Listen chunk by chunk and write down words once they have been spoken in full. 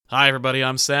Hi everybody,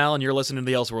 I'm Sal, and you're listening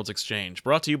to the Elseworlds Exchange,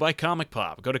 brought to you by Comic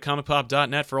Pop. Go to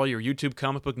comicpop.net for all your YouTube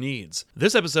comic book needs.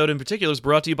 This episode in particular is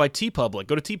brought to you by TeePublic.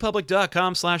 Go to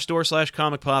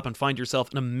teepublic.com/store/comicpop and find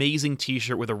yourself an amazing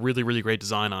t-shirt with a really great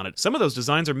design on it. Some of those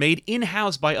designs are made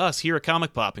in-house by us here at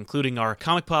Comic Pop, including our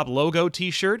Comic Pop logo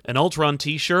t-shirt, an Ultron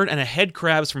t-shirt, and a Head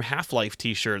Crabs from Half-Life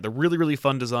t-shirt. They're really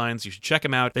fun designs. You should check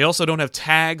them out. They also don't have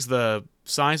tags. The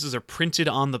sizes are printed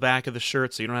on the back of the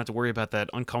shirt, so you don't have to worry about that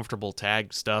uncomfortable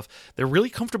tag stuff. They're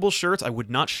really comfortable shirts. I would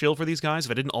not shill for these guys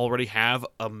if I didn't already have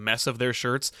a mess of their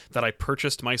shirts that I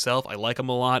purchased myself. I like them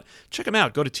a lot. Check them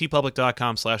out. Go to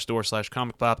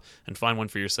teepublic.com/store/comicpop and find one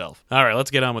for yourself. All right, let's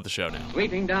get on with the show now.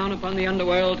 Sweeping down upon the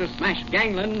underworld to smash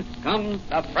gangland comes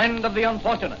the friend of the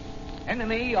unfortunate,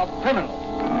 enemy of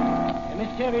criminals. A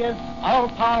mysterious,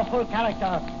 all-powerful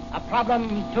character, a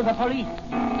problem to the police,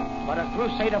 but a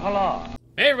crusader for law.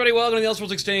 Hey everybody, welcome to the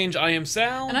Elseworlds Exchange. I am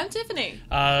Sal. And I'm Tiffany.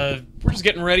 We're just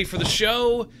getting ready for the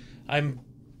show. I'm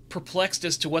perplexed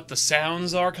as to what the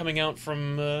sounds are coming out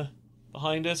from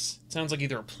behind us. It sounds like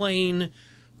either a plane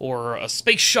or a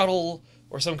space shuttle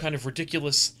or some kind of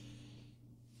ridiculous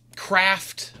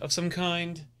craft of some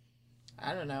kind.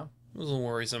 I don't know. It was a little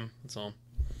worrisome, that's all.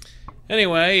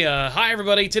 Anyway, hi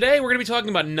everybody. Today we're going to be talking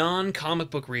about non-comic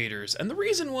book readers. And the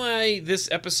reason why this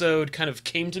episode kind of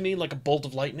came to me like a bolt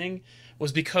of lightning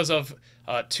was because of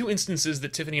two instances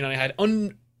that Tiffany and I had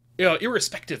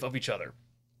irrespective of each other.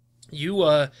 You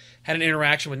had an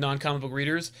interaction with non-comic book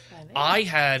readers. I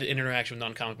had an interaction with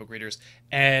non-comic book readers.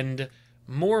 And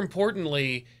more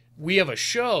importantly, we have a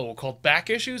show called Back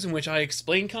Issues in which I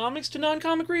explain comics to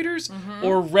non-comic readers,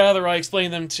 or rather I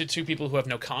explain them to people who have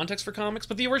no context for comics,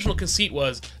 but the original conceit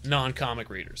was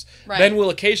non-comic readers. Right. Ben will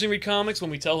occasionally read comics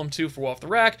when we tell him to for Off the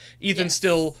Rack. Ethan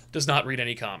still does not read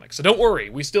any comics. So don't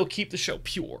worry, we still keep the show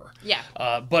pure. Yeah.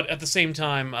 But at the same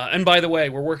time, and by the way,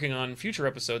 we're working on future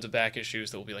episodes of Back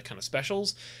Issues that will be like kind of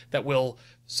specials that will,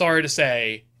 sorry to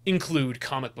say, include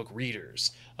comic book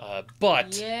readers.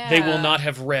 But they will not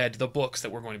have read the books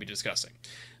that we're going to be discussing.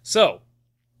 So,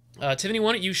 Tiffany,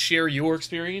 why don't you share your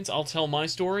experience? I'll tell my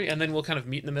story, and then we'll kind of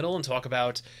meet in the middle and talk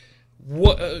about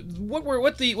what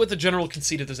the general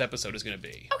conceit of this episode is going to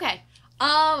be. Okay.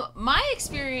 My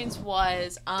experience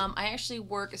was I actually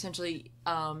work essentially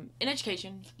in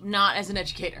education, not as an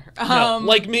educator. No,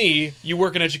 like me, you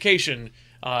work in education.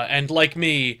 And like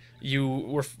me,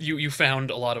 you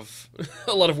found a lot of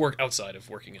work outside of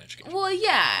working in education. Well,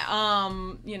 yeah,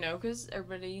 because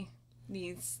everybody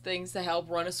needs things to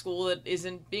help run a school that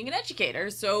isn't being an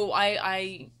educator. So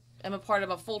I am a part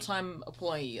of a full-time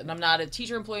employee, and I'm not a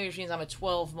teacher employee, which means I'm a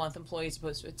 12-month employee as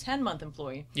opposed to a 10-month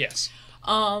employee. Yes.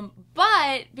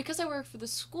 But because I work for the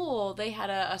school, they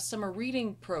had a summer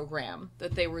reading program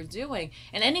that they were doing,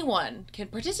 and anyone can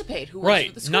participate who works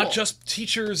for the school. Not just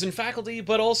teachers and faculty,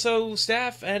 but also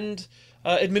staff and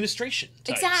administration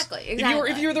types. Exactly.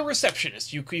 If you're the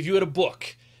receptionist, if you had a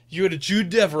book, you had a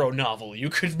Jude Devereaux novel, you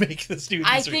could make the students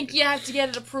I read think it. you have to get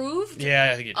it approved.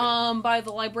 Yeah, I think you do. By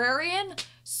the librarian.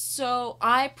 So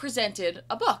I presented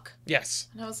a book. Yes.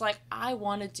 And I was like, I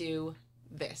want to do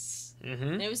this. Mm-hmm.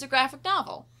 And it was a graphic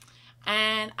novel.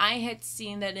 And I had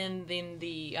seen that in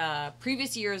the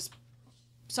previous year's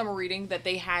summer reading that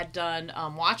they had done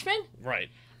Watchmen. Right.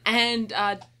 And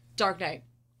Dark Knight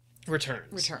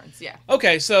Returns, yeah.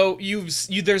 Okay, so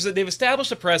they've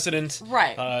established a precedent.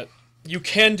 Right. You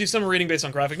can do summer reading based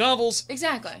on graphic novels.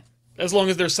 Exactly. As long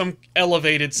as there's some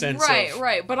elevated sense of...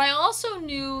 Right. But I also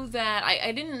knew that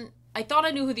I thought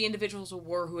I knew who the individuals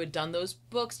were who had done those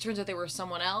books. Turns out they were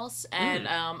someone else. And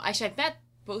actually, I've met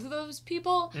both of those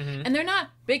people, and they're not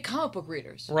big comic book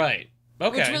readers. Right.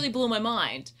 Okay. Which really blew my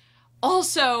mind.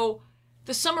 Also,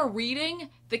 the summer reading,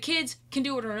 the kids can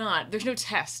do it or not. There's no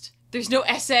test. There's no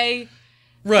essay.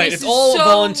 Right, it's all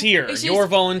volunteer. You're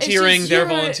volunteering, they're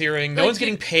volunteering. No one's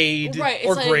getting paid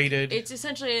or graded. It's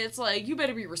essentially, like, you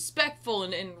better be respectful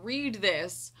and read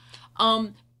this.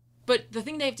 But the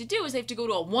thing they have to do is they have to go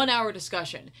to a 1-hour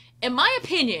discussion. In my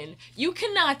opinion, you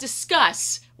cannot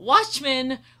discuss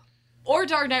Watchmen or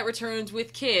Dark Knight Returns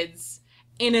with kids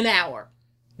in an hour.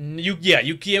 You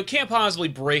can't possibly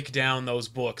break down those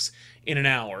books in an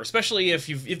hour, especially if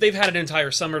they've had an entire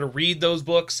summer to read those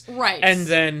books. Right. And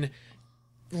then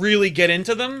really get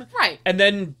into them. Right. And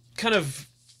then kind of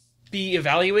be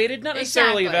evaluated, not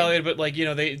necessarily evaluated, but like,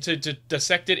 to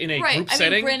dissect it in a group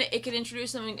setting. I mean, granted, it could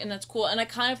introduce something, and that's cool. And I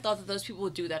kind of thought that those people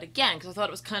would do that again, because I thought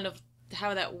it was kind of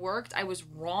how that worked. I was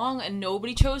wrong, and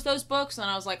nobody chose those books, and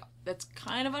I was like, that's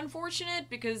kind of unfortunate,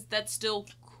 because that's still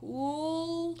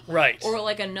cool. Right. Or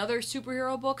like another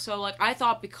superhero book. So like, I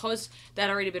thought because that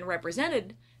had already been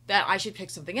represented, that I should pick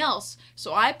something else.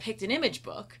 So I picked an Image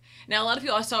book. Now, a lot of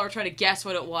people I saw were trying to guess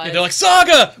what it was. Yeah, they're like,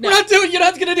 Saga! No. You're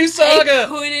not gonna do Saga! I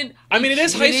couldn't. I mean, it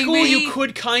is high kidding school, me? you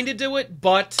could kind of do it,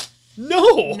 but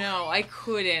no! No, I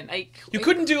couldn't. You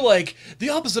couldn't do, like, the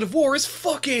opposite of war is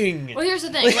fucking! Well, here's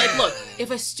the thing. Like, look,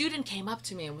 if a student came up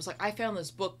to me and was like, I found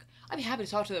this book, I'd be happy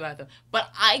to talk to them about them. But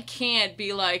I can't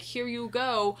be like, here you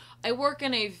go. I work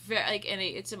in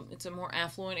it's a more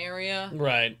affluent area.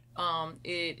 Right.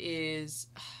 It's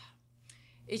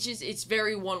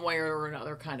very one way or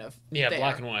another kind of. Yeah, there.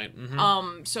 black and white.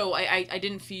 Mm-hmm. So I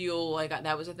didn't feel like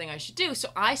that was a thing I should do. So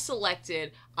I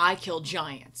selected I Kill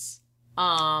Giants,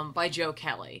 by Joe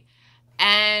Kelly.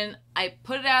 And I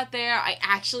put it out there. I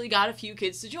actually got a few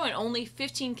kids to join. Only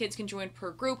 15 kids can join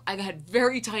per group. I had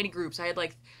very tiny groups. I had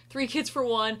like 3 kids for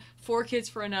one, 4 kids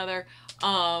for another.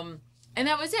 And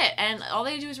that was it. And all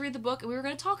they had to do was read the book, and we were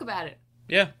going to talk about it.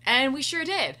 Yeah. And we sure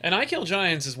did. And I Kill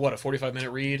Giants is what, a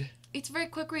 45-minute read? It's a very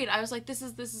quick read. I was like, this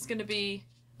is going to be,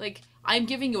 like, I'm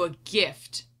giving you a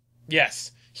gift.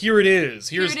 Yes. Here it is.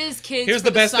 Here it is, kids. Here's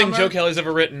the best thing Joe Kelly's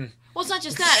ever written. Well, it's not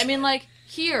just that. I mean, like,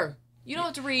 here. You don't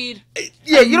have to read.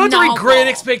 Yeah, you don't have to read novel. Great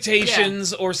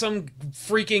Expectations or some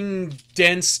freaking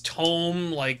dense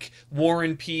tome like War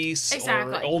and Peace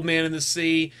Exactly. or Old Man in the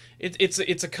Sea.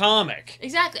 It's a comic.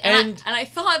 Exactly. And I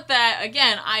thought that,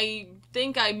 again, I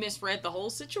think I misread the whole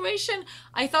situation.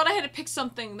 I thought I had to pick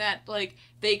something that, like,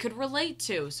 they could relate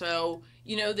to. So,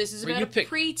 you know, this is about a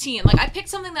preteen. Like, I picked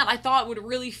something that I thought would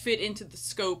really fit into the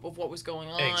scope of what was going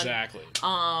on. Exactly.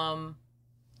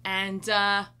 And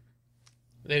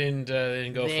They didn't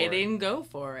go for it. They didn't go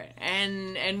for it.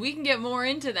 And we can get more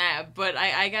into that, but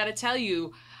I gotta tell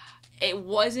you, it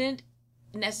wasn't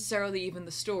necessarily even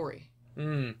the story.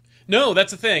 No,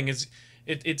 that's the thing.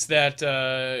 It's that,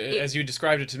 as you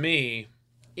described it to me...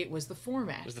 It was the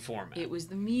format. It was the format. It was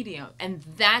the medium. And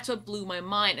that's what blew my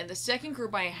mind. And the second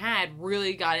group I had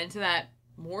really got into that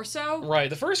more so. Right.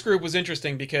 The first group was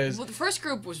interesting because... Well, the first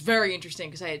group was very interesting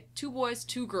because I had 2 boys,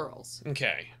 2 girls.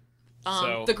 Okay.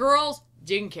 The girls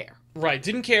didn't care. Right.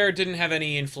 Didn't care, didn't have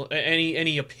any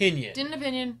any opinion. Didn't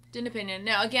opinion.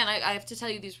 Now, again, I have to tell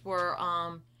you, these were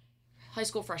high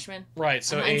school freshmen. Right,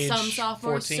 so and age some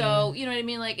sophomores. 14. So, you know what I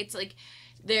mean? Like, it's like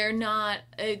they're not,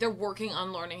 they're working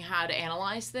on learning how to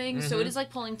analyze things. So it is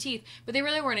like pulling teeth. But they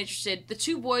really weren't interested. The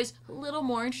 2 boys, a little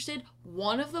more interested.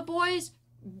 One of the boys,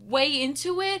 way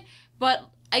into it. But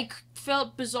I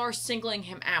felt bizarre singling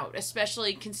him out,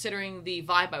 especially considering the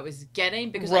vibe I was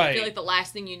getting. Because I feel like the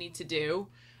last thing you need to do...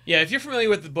 Yeah, if you're familiar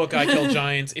with the book I Kill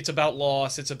Giants, it's about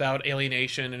loss, it's about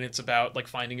alienation, and it's about like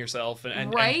finding yourself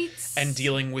and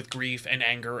dealing with grief and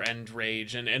anger and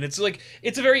rage, and it's like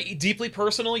it's a very deeply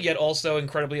personal yet also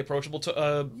incredibly approachable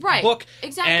book.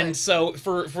 Exactly. And so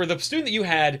for the student that you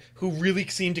had who really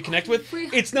seemed to connect with,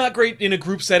 it's not great in a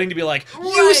group setting to be like,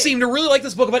 you seem to really like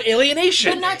this book about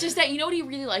alienation. But not just that, you know what he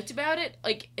really liked about it?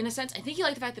 Like, in a sense, I think he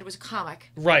liked the fact that it was a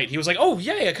comic. Right. He was like, oh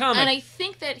yeah, a comic. And I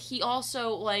think that he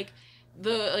also like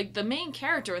the main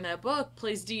character in that book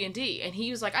plays D&D, and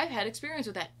he was like, I've had experience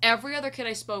with that. Every other kid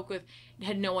I spoke with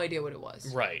had no idea what it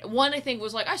was. Right. One, I think,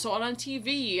 was like, I saw it on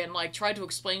TV, and like tried to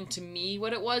explain to me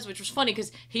what it was, which was funny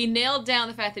because he nailed down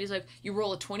the fact that he's like, you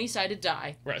roll a 20-sided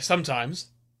die. Right. Sometimes.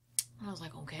 And I was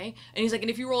like, okay. And he's like, and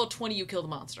if you roll a 20, you kill the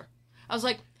monster. I was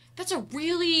like, that's a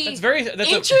really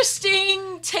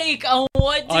interesting take on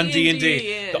what D&D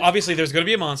is. Obviously, there's going to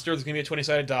be a monster. There's going to be a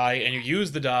 20-sided die, and you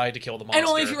use the die to kill the monster. And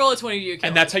only if you roll a 20 do you kill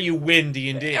And that's how you win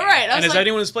D&D. Right. And as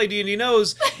anyone who's played D&D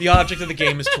knows, the object of the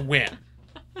game is to win.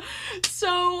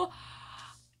 So...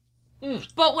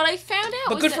 But what I found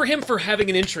out was good for him for having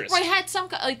an interest. Right, had some...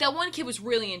 Like, that one kid was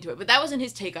really into it, but that wasn't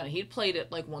his take on it. He'd played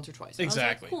it, like, once or twice. And exactly.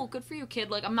 I was like, cool, good for you,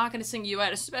 kid. Like, I'm not going to sing you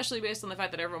out, especially based on the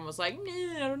fact that everyone was like,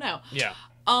 I don't know. Yeah.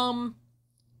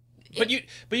 But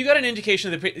you got an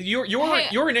indication that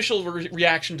your initial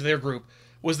reaction to their group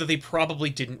was that they probably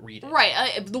didn't read it.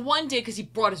 Right. The one did because he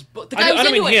brought his book. The guy I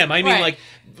don't mean him. I mean right. like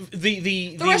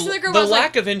the rest of the group. The lack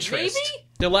like, of interest. Maybe?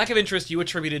 The lack of interest you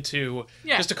attributed to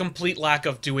just a complete lack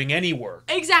of doing any work.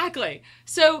 Exactly.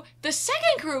 So the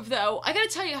second group, though, I gotta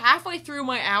tell you, halfway through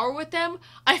my hour with them,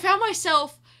 I found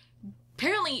myself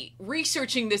apparently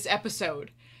researching this episode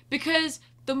because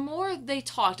the more they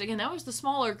talked, again, that was the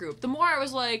smaller group. The more I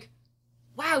was like,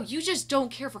 wow, you just don't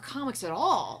care for comics at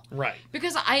all. Right.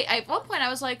 Because I at one point I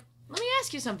was like, let me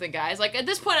ask you something, guys. Like, at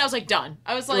this point I was like, done.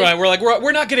 I was like... Right,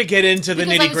 we're not going to get into the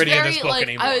nitty-gritty of this book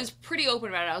anymore. I was pretty open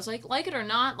about it. I was like it or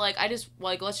not, like, I just,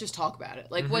 like, let's just talk about it.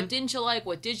 Like, what didn't you like?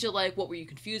 What did you like? What were you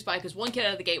confused by? Because one kid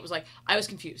out of the gate was like, I was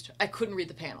confused. I couldn't read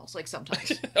the panels, like,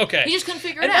 sometimes. Okay. He just couldn't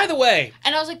figure it out. And by the way...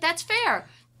 And I was like, that's fair.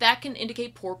 that can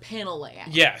indicate poor panel layout.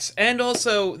 Yes, and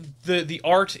also the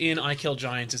art in I Kill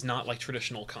Giants is not like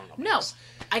traditional comics. No,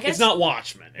 I guess It's not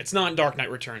Watchmen. It's not Dark Knight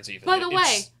Returns even. By the way,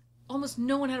 It's- almost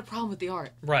no one had a problem with the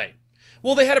art. right.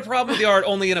 Well, they had a problem with the art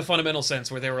only in a fundamental sense,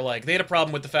 where they were like, they had a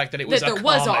problem with the fact that it was That a there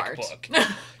comic was art. book.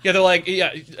 Yeah, they're like, yeah,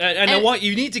 and I And- want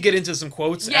you need to get into some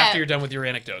quotes Yeah. after you're done with your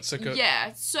anecdotes. So go,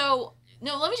 Yeah, so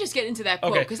no, let me just get into that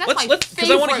quote okay, because that's my because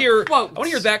favorite I want to hear quote. I want to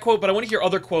hear that quote, but I want to hear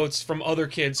other quotes from other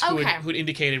kids who Okay. who'd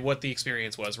indicated what the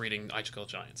experience was reading I Kill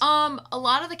Giants. A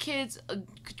lot of the kids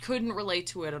couldn't relate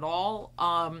to it at all.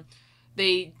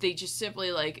 They just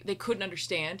simply like they couldn't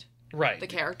understand Right. the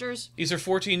characters. These are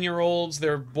 14-year-olds.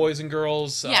 They're boys and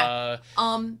girls. Yeah.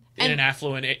 In And an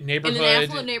affluent neighborhood.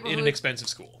 affluent In neighborhood. an expensive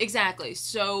school. exactly.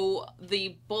 So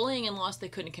the bullying and loss they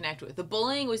couldn't connect with. The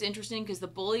bullying was interesting because the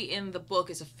bully in the book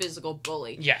is a physical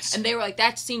bully. Yes. And they were like,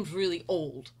 that seems really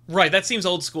old. Right. That seems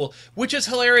old school, which is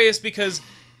hilarious because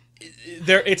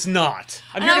it's not.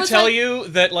 I'm And here I to was tell like- you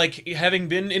that, like, having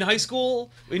been in high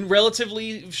school in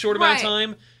relatively short amount of Right.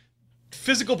 time,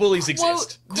 physical bullies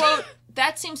exist. Quote,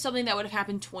 that seems something that would have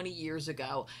happened 20 years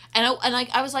ago. And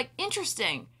I was like,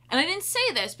 interesting. And I didn't say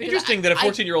this because Interesting that a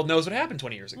 14-year-old knows what happened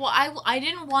 20 years ago. Well, I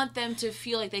didn't want them to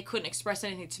feel like they couldn't express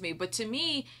anything to me, but to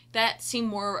me, that seemed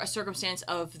more a circumstance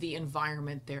of the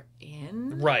environment they're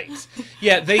in. Right.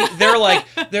 Yeah, they're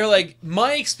like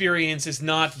my experience is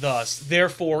not thus,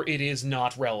 therefore it is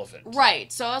not relevant.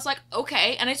 Right. So I was like,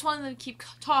 okay, and I just wanted them to keep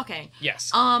talking.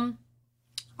 Yes.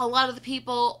 A lot of the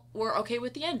people were okay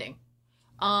with the ending.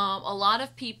 A lot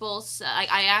of people,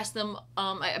 I asked them,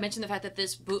 I mentioned the fact that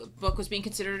this book was being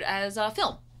considered as a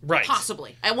film. Right.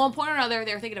 Possibly. At one point or another,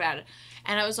 they were thinking about it.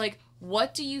 And I was like,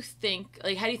 what do you think,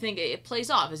 like, how do you think it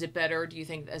plays off? Is it better, do you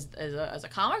think, as a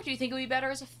comic? Do you think it would be better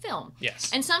as a film?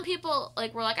 Yes. And some people,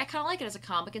 like, were like, I kind of like it as a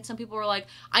comic. And some people were like,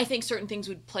 I think certain things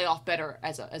would play off better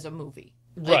as a movie.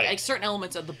 Right. Like certain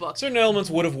elements of the book. Certain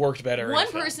elements would have worked better. in One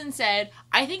film. person said,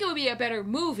 I think it would be a better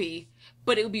movie,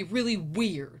 but it would be really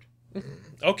weird.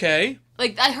 Okay.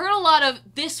 Like, I heard a lot of,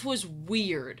 this was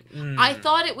weird. Hmm. I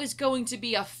thought it was going to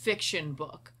be a fiction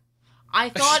book. I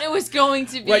thought it was going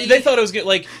to be... Right, they thought it was good.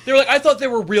 Like, they were like, I thought there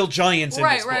were real giants in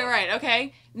this book. Right.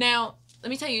 Okay. Now, let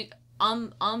me tell you,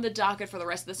 on the docket for the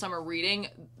rest of the summer reading,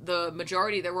 the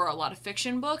majority, there were a lot of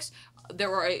fiction books. There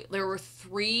were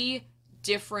 3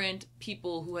 different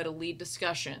people who had to lead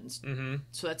discussions. Mm-hmm.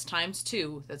 So that's times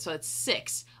 2. That's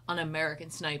 6 on American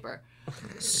Sniper.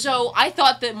 So I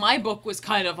thought that my book was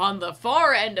kind of on the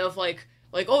far end of like,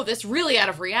 oh, this really out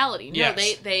of reality. No,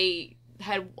 Yes. they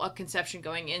had a conception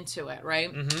going into it,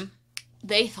 right? Mm-hmm.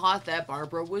 They thought that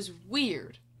Barbara was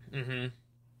weird. Mm-hmm.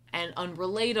 And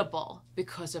unrelatable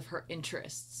because of her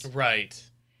interests. Right.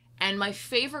 And my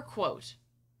favorite quote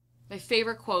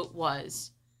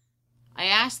was, I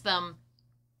asked them,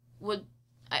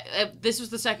 this was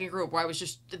the second group where I was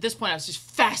just, at this point, I was just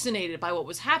fascinated by what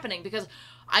was happening because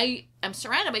I am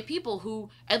surrounded by people who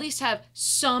at least have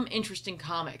some interest in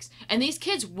comics. And these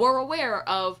kids were aware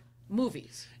of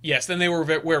movies. Yes, then they were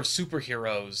aware of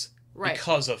superheroes Right.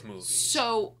 because of movies.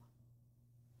 So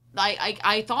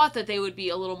I thought that they would be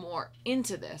a little more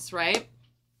into this, right?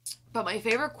 But my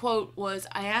favorite quote was,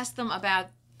 I asked them about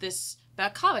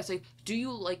comics. Like,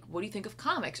 what do you think of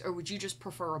comics? Or would you just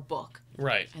prefer a book?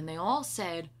 Right. And they all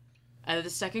said, out of the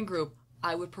second group,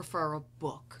 I would prefer a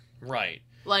book. Right.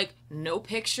 Like, no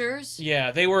pictures.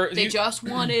 Yeah, they were... They just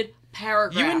wanted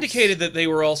paragraphs. You indicated that they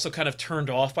were also kind of turned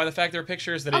off by the fact there were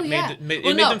pictures, that it made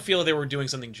them feel they were doing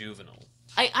something juvenile.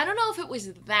 I don't know if it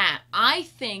was that. I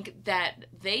think that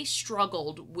they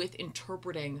struggled with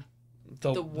interpreting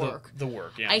the work. The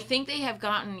work, yeah. I think they have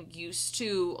gotten used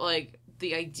to, like,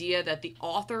 the idea that the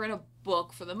author in a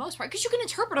book, for the most part, because you can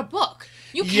interpret a book.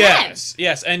 You can.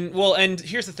 Yes. And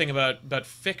here's the thing about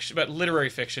fiction, about literary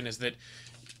fiction, is that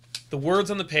the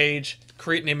words on the page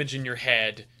create an image in your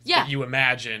head that you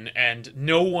imagine, and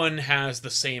no one has the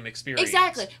same experience.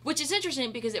 Exactly, which is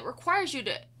interesting because it requires you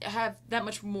to have that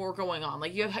much more going on.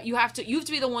 Like, you have to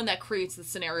be the one that creates the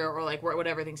scenario, or like what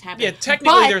everything's happening. Yeah,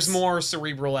 technically there's more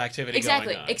cerebral activity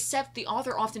going on. Except the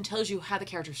author often tells you how the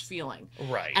character's feeling.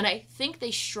 Right. And I think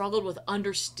they struggled with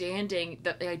understanding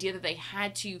the idea that they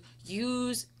had to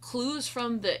use clues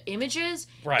from the images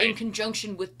in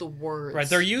conjunction with the words. Right,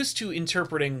 they're used to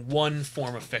interpreting one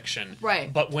form of fiction.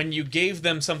 Right. But when you gave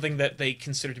them something that they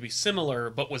considered to be similar,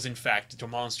 but was in fact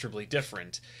demonstrably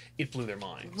different, it blew their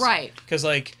minds. Right. Because,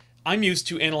 like, I'm used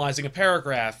to analyzing a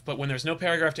paragraph, but when there's no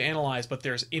paragraph to analyze, but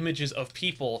there's images of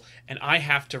people, and I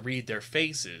have to read their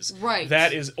faces. Right.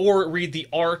 That is, or read the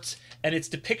art and its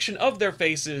depiction of their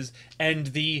faces and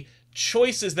the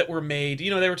choices that were made.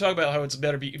 You know, they were talking about how it's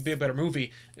be a better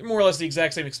movie. more or less the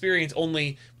exact same experience,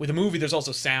 only with a movie there's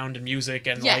also sound and music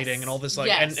and Yes. lighting and all this, like,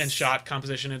 Yes. and shot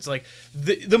composition. It's like,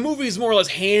 the movie is more or less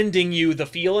handing you the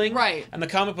feeling. Right. And the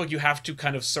comic book, you have to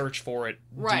kind of search for it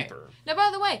Right. deeper. Now,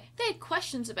 by the way, they had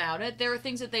questions about it. There were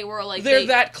things that they were like... They're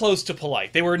that close to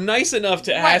polite. They were nice enough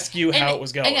to Right. ask you how it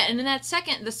was going. Again, and in that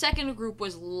the second group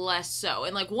was less so.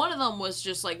 And, like, one of them was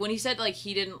just, like, when he said, like,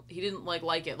 he didn't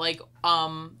like it. Like,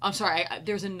 I'm sorry,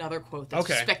 there's another quote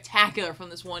that's spectacular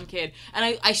from this one kid.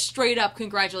 And I straight up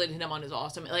congratulated him on his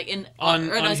awesome, like, on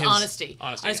his honesty.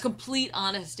 On his complete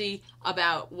honesty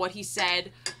about what he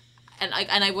said. And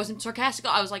I wasn't sarcastic.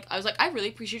 I was like, I really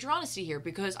appreciate your honesty here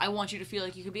because I want you to feel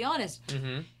like you could be honest.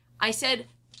 Mm-hmm. I said,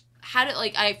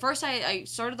 I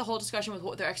started the whole discussion with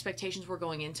what their expectations were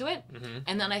going into it, Mm-hmm.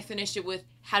 and then I finished it with,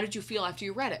 how did you feel after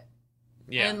you read it?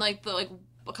 Yeah. And like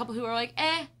a couple who were like,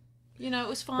 it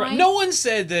was fine. Right. No one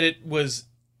said that it was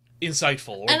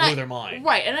insightful or blew their mind.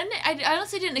 Right, and I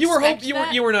honestly didn't expect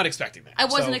that. You were not expecting that. I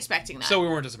wasn't expecting that. So we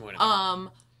weren't disappointed.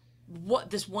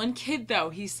 This one kid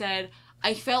though, he said,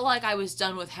 I felt like I was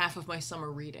done with half of my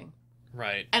summer reading.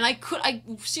 Right. And I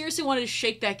seriously wanted to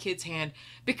shake that kid's hand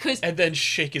because... And then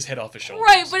shake his head off his shoulders.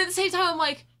 Right, but at the same time, I'm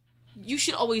like, you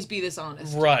should always be this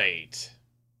honest. Right.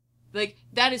 Like,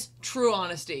 that is true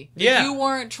honesty. Yeah. You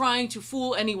weren't trying to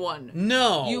fool anyone.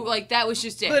 No. That was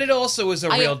just it. But it also is a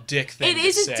real dick thing to say.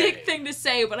 It is a dick thing to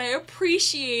say, but I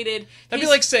appreciated... That'd be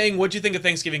like saying, what'd you think of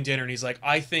Thanksgiving dinner? And he's like,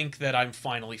 I think that I'm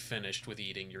finally finished with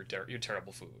eating your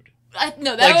terrible food.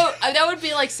 That would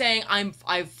be like saying, I'm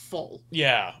full.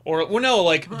 Yeah. Or, well, no,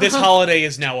 like, this holiday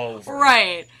is now over.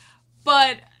 Right.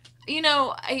 But...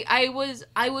 I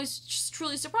was just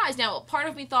truly surprised. Now, part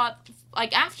of me thought,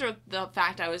 like, after the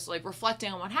fact, I was, like,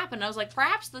 reflecting on what happened. I was like,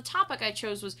 perhaps the topic I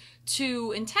chose was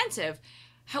too intensive.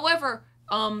 However,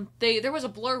 there was a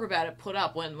blurb about it put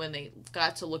up when they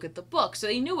got to look at the book, so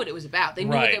they knew what it was about. They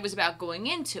knew what it was about going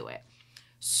into it.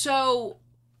 So,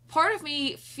 part of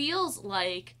me feels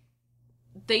like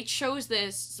they chose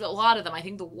this, a lot of them, I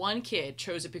think the one kid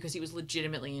chose it because he was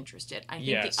legitimately interested. I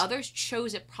think the others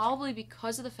chose it probably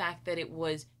because of the fact that it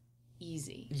was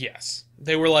easy. Yes.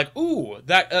 They were like, ooh,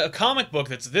 that a comic book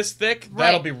that's this thick,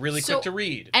 that'll be really quick to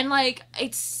read. And, like,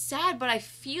 it's sad, but I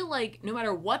feel like no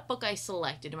matter what book I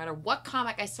selected, no matter what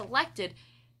comic I selected,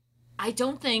 I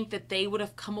don't think that they would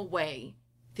have come away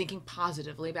thinking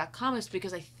positively about comics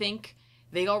because I think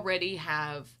they already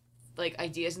have... like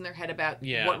ideas in their head about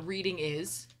what reading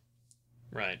is.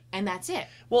 Right. And that's it.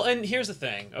 Well, and here's the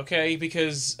thing, okay?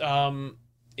 Because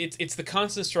it's the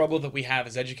constant struggle that we have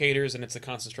as educators, and it's the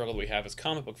constant struggle that we have as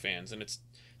comic book fans, and it's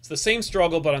the same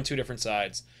struggle but on two different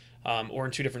sides, or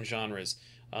in two different genres.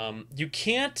 You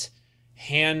can't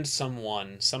hand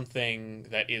someone something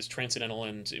that is transcendental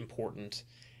and important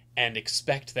and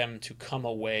expect them to come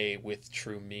away with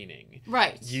true meaning.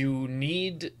 Right. You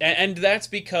need... And that's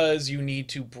because you need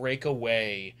to break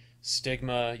away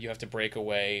stigma, you have to break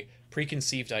away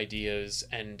preconceived ideas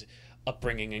and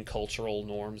upbringing and cultural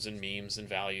norms and memes and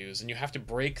values, and you have to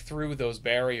break through those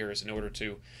barriers in order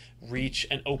to reach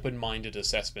an open-minded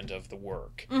assessment of the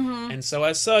work. Mm-hmm. And so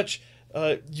as such,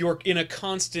 you're in a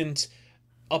constant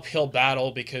uphill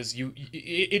battle because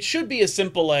it should be as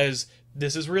simple as...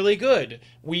 this is really good.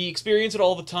 We experience it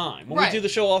all the time. When we do the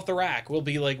show Off the Rack, we'll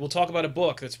be like, we'll talk about a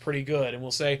book that's pretty good, and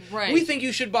we'll say, we think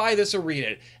you should buy this or read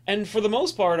it. And for the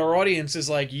most part, our audience is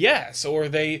like, yes,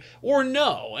 or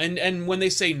no. And when they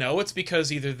say no, it's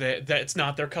because either that it's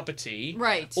not their cup of tea,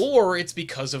 right, or it's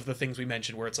because of the things we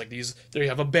mentioned, where it's like there you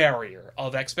have a barrier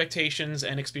of expectations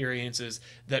and experiences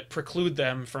that preclude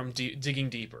them from digging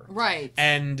deeper. Right.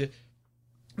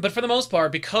 But for the most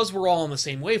part, because we're all on the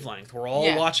same wavelength, we're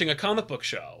all watching a comic book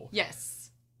show.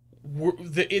 Yes.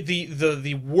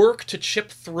 The work to chip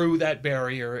through that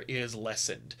barrier is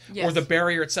lessened, or the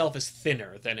barrier itself is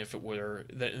thinner than if it were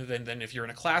than if you're in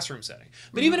a classroom setting.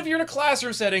 But even if you're in a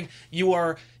classroom setting, you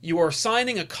are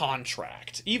signing a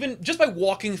contract, even just by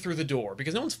walking through the door,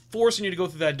 because no one's forcing you to go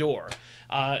through that door.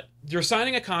 You're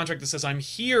signing a contract that says, I'm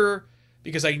here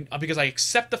because I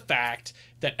accept the fact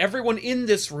that everyone in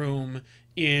this room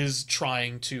is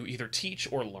trying to either teach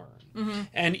or learn. Mm-hmm.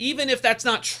 And even if that's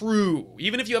not true,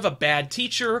 even if you have a bad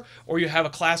teacher or you have a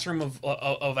classroom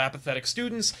of apathetic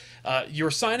students,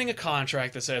 you're signing a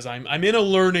contract that says, I'm in a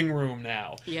learning room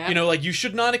now. Yeah. You know, like, you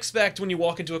should not expect when you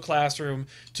walk into a classroom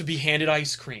to be handed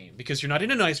ice cream, because you're not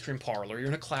in an ice cream parlor, you're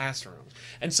in a classroom.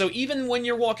 And so even when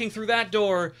you're walking through that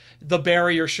door, the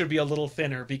barrier should be a little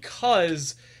thinner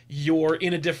because you're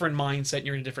in a different mindset,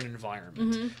 you're in a different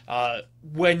environment. Mm-hmm.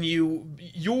 when you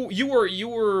were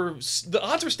the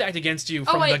odds were stacked against you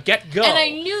from the get-go. And I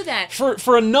knew that.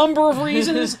 For a number of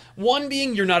reasons. One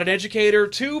being you're not an educator.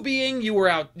 Two being you were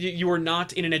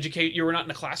not in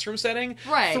a classroom setting.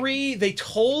 Right. Three, they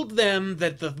told them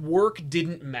that the work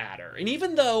didn't matter. And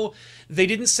even though they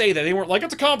didn't say that, they weren't like,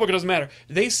 it's a comic book, it doesn't matter.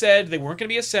 They said they weren't going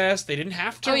to be assessed. They didn't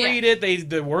have to read it. They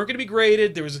weren't going to be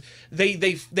graded.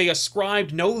 They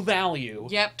ascribed no value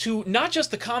to not just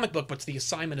the comic book, but to the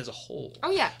assignment as a whole. Oh,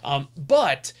 yeah.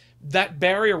 But that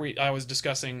barrier I was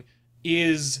discussing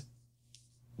is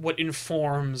what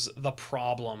informs the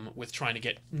problem with trying to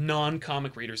get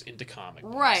non-comic readers into comic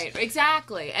books. Right,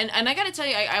 exactly. And I got to tell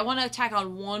you, I want to tack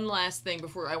on one last thing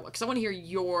before because I want to hear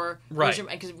your version,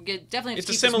 because we definitely have it's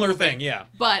to keep a similar this moving. thing, yeah.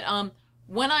 But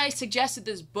when I suggested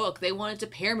this book, they wanted to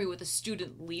pair me with a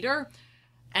student leader,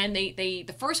 and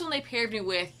the first one they paired me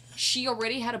with, she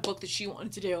already had a book that she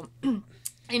wanted to do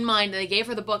in mind. They gave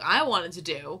her the book I wanted to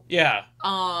do. Yeah.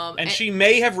 And she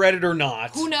may have read it or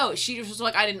not. Who knows? She just was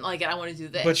like, I didn't like it. I want to do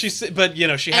this. But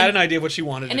she had an idea of what she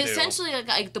wanted to do. And essentially,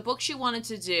 like the book she wanted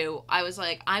to do, I was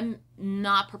like, I'm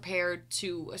not prepared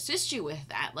to assist you with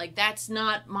that. Like, that's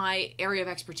not my area of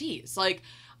expertise. Like,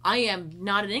 I am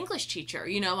not an English teacher.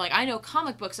 You know, like, I know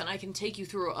comic books and I can take you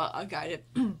through a guided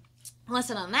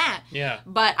lesson on that. Yeah.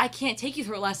 But I can't take you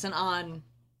through a lesson on.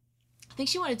 I think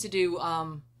she wanted to do. I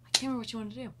can't remember what she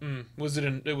wanted to do. Was it?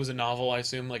 It was a novel, I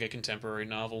assume, like a contemporary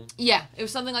novel. Yeah, it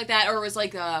was something like that, or it was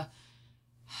like I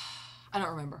don't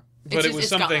remember. But it was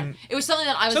something. Gone. It was something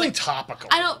that I was something like, topical.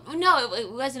 I don't. No,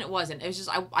 it wasn't. It wasn't. It was just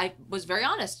I was very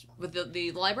honest with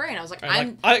the librarian. I was like,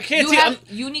 I can't.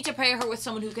 You need to pair her with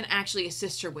someone who can actually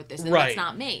assist her with this, and right. that's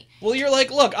not me. Well, you're like,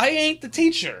 look, I ain't the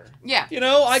teacher. Yeah. You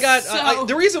know,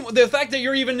 the fact that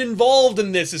you're even involved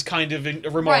in this is kind of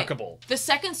remarkable. Right. The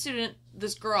second student,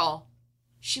 this girl,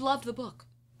 she loved the book.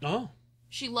 Oh.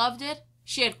 She loved it.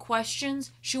 She had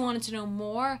questions. She wanted to know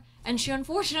more, and she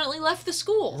unfortunately left the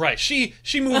school. Right. She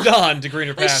moved on to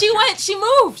greener pastures. She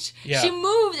moved. Yeah. She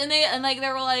moved, and they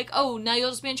were like, "Oh, now you'll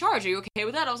just be in charge. Are you okay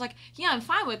with that?" I was like, "Yeah, I'm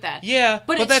fine with that." Yeah,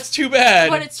 but that's too bad.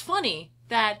 But it's funny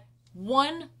that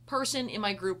one person in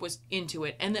my group was into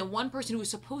it, and then one person who was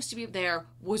supposed to be there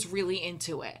was really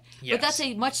into it. Yes. But that's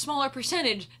a much smaller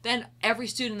percentage than every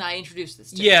student I introduced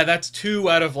this to. Yeah, that's 2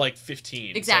 out of like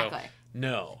 15. Exactly. So,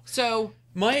 no. So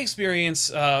my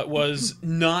experience was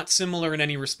not similar in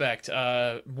any respect.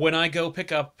 When I go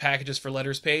pick up packages for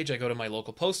Letters Page, I go to my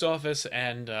local post office,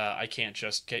 and I can't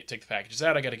just take the packages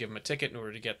out. I got to give them a ticket in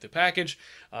order to get the package.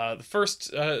 The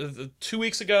first 2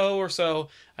 weeks ago or so,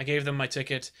 I gave them my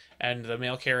ticket, and the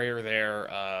mail carrier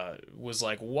there was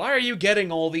like, "Why are you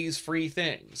getting all these free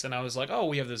things?" And I was like, "Oh,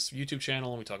 we have this YouTube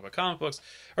channel, and we talk about comic books."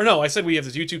 Or no, I said we have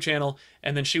this YouTube channel,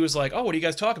 and then she was like, "Oh, what do you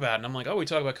guys talk about?" And I'm like, "Oh, we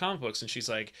talk about comic books." And she's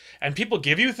like, "And people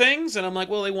give you things?" And I'm like,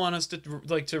 "Well, they want us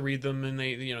to read them, and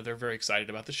they're very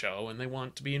excited about the show, and they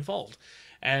want to be involved."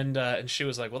 And she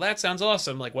was like, "Well, that sounds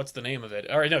awesome. Like, what's the name of it?"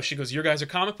 All right, no, she goes, "Your guys are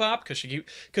Comic Pop?"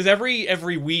 Because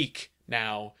every week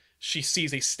now she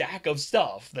sees a stack of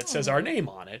stuff that says our name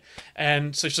on it,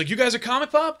 and so she's like, "You guys are Comic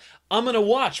Pop? I'm gonna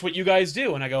watch what you guys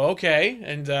do." And I go, "Okay."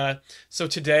 And so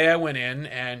today I went in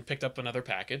and picked up another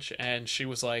package, and she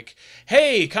was like,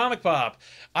 "Hey, Comic Pop,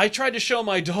 I tried to show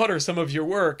my daughter some of your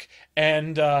work,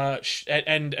 and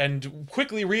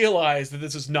quickly realized that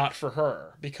this is not for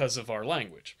her because of our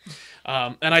language."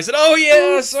 And I said, "Oh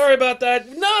yeah, sorry about that.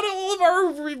 Not all of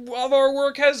our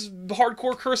work has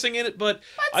hardcore cursing in it, but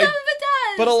some of it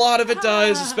does. But a lot of it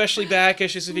does, especially back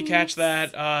issues if you catch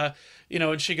that."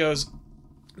 And she goes,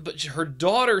 but her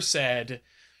daughter said,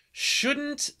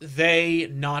 "Shouldn't they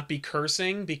not be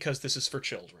cursing because this is for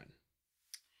children?"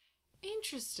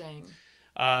 Interesting.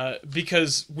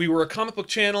 Because we were a comic book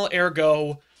channel,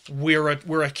 ergo we're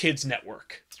a kids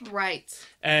network. Right.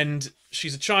 And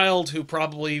she's a child who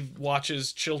probably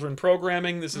watches children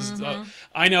programming. This is,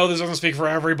 I know this doesn't speak for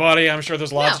everybody. I'm sure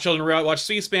there's lots of children who watch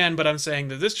C-SPAN, but I'm saying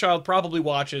that this child probably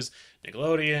watches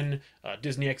Nickelodeon,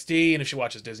 Disney XD, and if she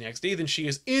watches Disney XD, then she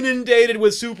is inundated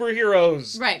with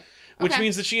superheroes. Right. Which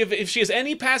means that if she has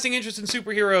any passing interest in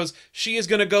superheroes, she is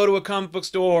going to go to a comic book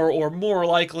store, or more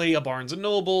likely a Barnes &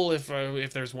 Noble, if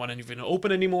there's one even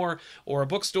open anymore, or a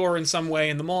bookstore in some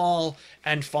way in the mall,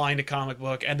 and find a comic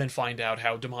book, and then find out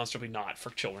how demonstrably not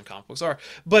for children comic books are.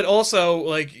 But also,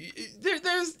 like,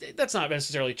 that's not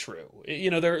necessarily true. You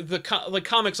know,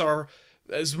 comics are,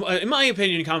 in my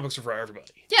opinion, comic books are for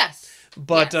everybody. Yes.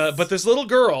 But this little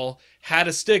girl had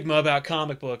a stigma about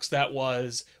comic books that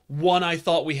was, one I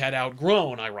thought we had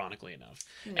outgrown, ironically enough.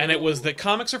 And it was that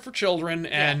comics are for children,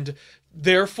 and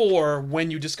therefore,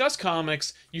 when you discuss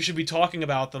comics, you should be talking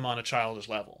about them on a childish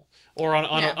level, or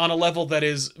on a level that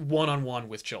is one-on-one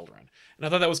with children. And I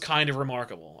thought that was kind of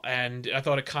remarkable, and I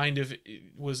thought it kind of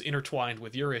was intertwined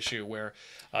with your issue, where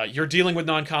you're dealing with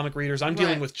non-comic readers, I'm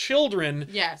dealing with children,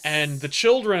 and the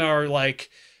children are like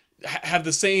have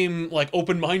the same like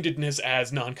open-mindedness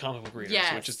as non-comic book readers,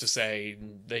 which is to say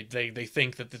they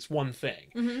think that it's one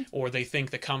thing, or they think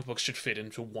that comic books should fit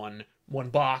into one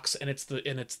box, and it's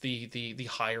the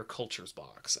higher cultures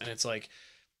box, and it's like,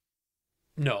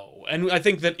 no. And I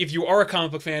think that if you are a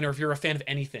comic book fan, or if you're a fan of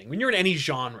anything, when you're in any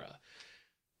genre,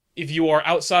 if you are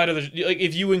outside of the, like,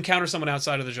 if you encounter someone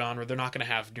outside of the genre, they're not going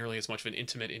to have nearly as much of an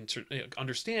intimate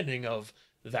understanding of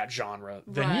that genre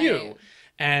than you.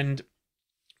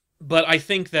 But I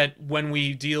think that when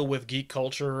we deal with geek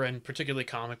culture, and particularly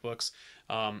comic books,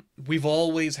 we've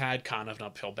always had kind of an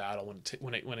uphill battle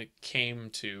when it came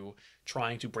to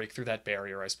trying to break through that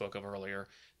barrier I spoke of earlier,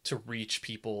 to reach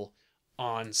people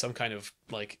on some kind of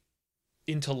like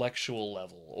intellectual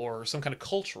level or some kind of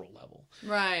cultural level.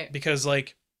 Right. Because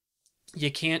like, you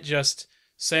can't just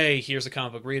say, here's a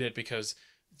comic book, read it, because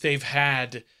they've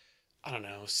had, I don't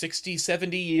know, 60,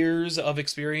 70 years of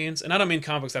experience. And I don't mean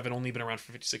comic books haven't only been around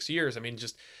for 50, 60 years. I mean,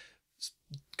 just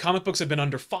comic books have been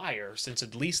under fire since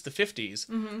at least the 50s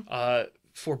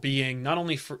for being not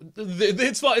only for...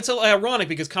 It's ironic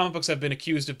because comic books have been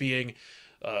accused of being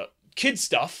kid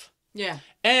stuff. Yeah.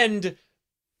 And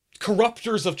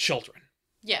corruptors of children.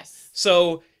 Yes.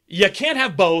 So you can't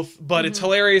have both, but it's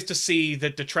hilarious to see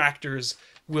that detractors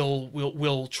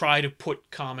will try to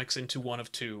put comics into one of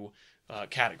two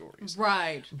categories.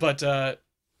 Right. But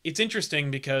it's interesting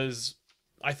because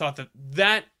I thought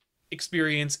that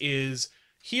experience is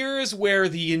here's where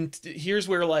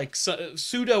like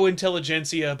pseudo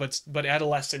intelligentsia but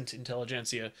adolescent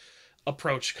intelligentsia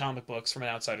approach comic books from an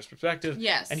outsider's perspective.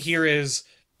 Yes. And here is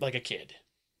like a kid.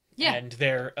 Yeah. And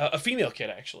they're a female kid,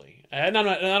 actually. And I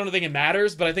don't think it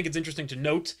matters, but I think it's interesting to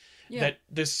note that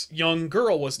this young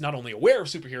girl was not only aware of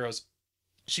superheroes,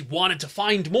 she wanted to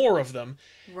find more of them.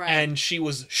 Right. And she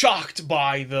was shocked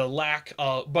by the lack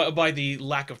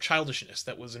of childishness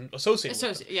that was associated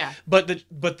with them. Yeah. But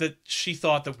that she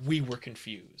thought that we were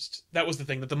confused. That was the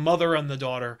thing, that the mother and the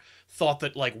daughter thought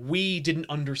that like we didn't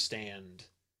understand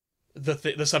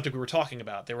the subject we were talking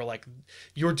about. They were like,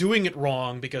 you're doing it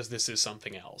wrong because this is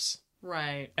something else.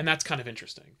 Right. And that's kind of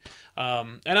interesting.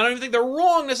 And I don't even think they're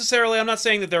wrong necessarily. I'm not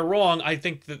saying that they're wrong. I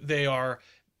think that they are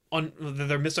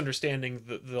they're misunderstanding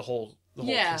the whole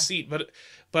conceit.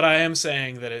 But I am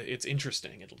saying that it's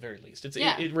interesting at the very least.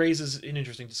 It raises an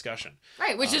interesting discussion.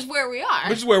 Right, which is where we are.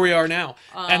 Which is where we are now.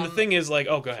 And the thing is, like,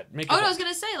 oh, go ahead. I was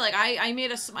gonna say, like, I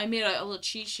made a little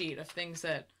cheat sheet of things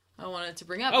that I wanted to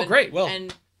bring up. Oh, great. Well,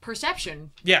 and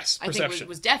perception. Yes, perception. I think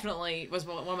was definitely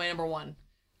one of my number one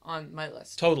on my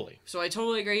list. Totally. So I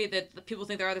totally agree that the people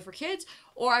think they're either for kids,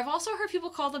 or I've also heard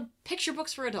people call them picture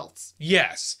books for adults.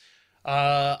 Yes.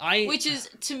 Which is,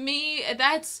 to me,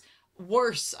 that's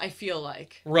worse, I feel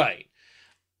like. Right.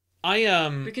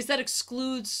 Because that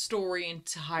excludes story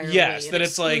entirely. Yes, that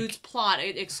it's like... It excludes plot,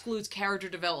 it excludes character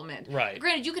development. Right.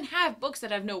 Granted, you can have books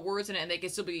that have no words in it and they can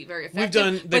still be very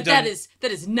effective, that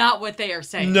is not what they are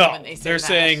saying when they say they're that.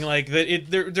 saying, like, that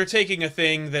they're taking a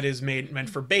thing that is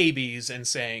meant for babies and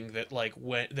saying that, like,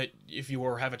 that if you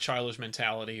have a childish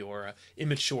mentality or an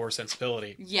immature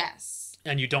sensibility... Yes.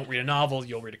 And you don't read a novel,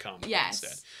 you'll read a comic yes.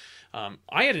 instead.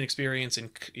 I had an experience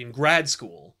in grad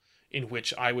school in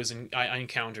which I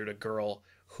encountered a girl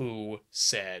who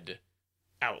said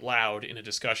out loud in a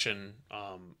discussion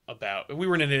about we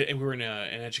were in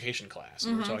an education class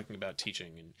and we were talking about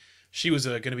teaching, and she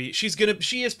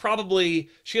has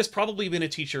probably been a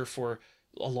teacher for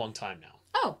a long time now.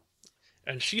 Oh.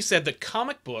 And she said that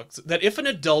that if an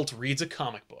adult reads a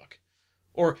comic book,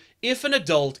 or if an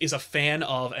adult is a fan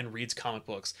of and reads comic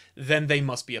books, then they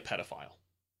must be a pedophile.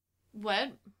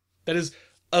 What? That is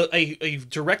a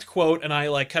direct quote, and I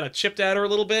like kind of chipped at her a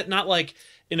little bit, not like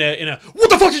in a what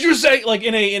the fuck did you say? Like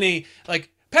in a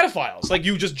like pedophiles. Like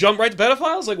you just jump right to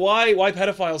pedophiles? Like why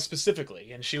pedophiles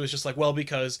specifically? And she was just like, well,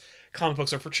 because comic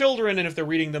books are for children, and if they're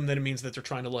reading them, then it means that they're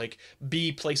trying to like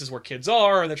be places where kids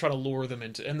are, and they're trying to lure them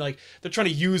into, and like they're trying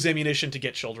to use ammunition to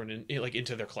get children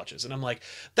into their clutches. And I'm like,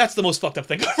 that's the most fucked up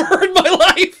thing I've ever heard in my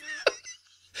life.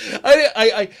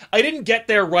 I didn't get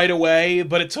there right away,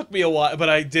 but it took me a while, but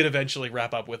I did eventually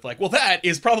wrap up with like, well, that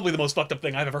is probably the most fucked up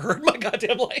thing I've ever heard in my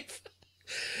goddamn life.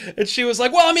 And she was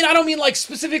like, well, I mean, I don't mean, like,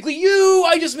 specifically you,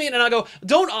 I just mean, and I go,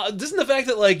 don't, isn't the fact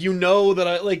that, like, you know that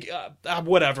I, like,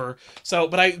 whatever. So,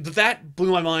 but that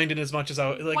blew my mind in as much as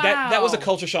like, that was a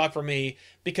culture shock for me,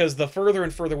 because the further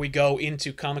and further we go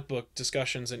into comic book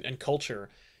discussions and culture,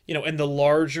 you know, and the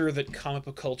larger that comic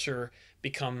book culture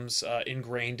becomes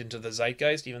ingrained into the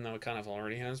zeitgeist, even though it kind of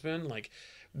already has been, like,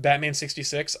 Batman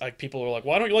 66, like, people are like,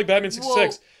 why don't you like Batman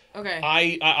 66? Whoa. Okay.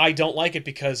 I don't like it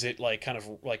because it, like, kind of,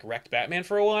 like, wrecked Batman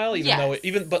for a while, though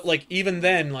even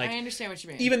then, like, I understand what you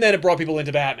mean. even then it brought people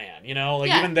into Batman, you know, like,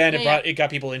 Yeah, even then it got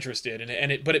people interested,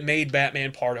 but it made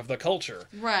Batman part of the culture,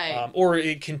 right? Or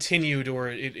it continued, or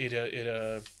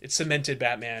it cemented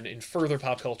Batman in further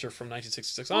pop culture from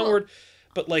 1966 onward.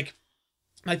 But, like,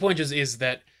 my point is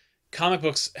that comic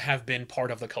books have been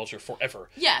part of the culture forever.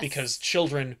 Yes. Because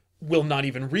children will not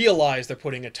even realize they're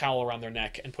putting a towel around their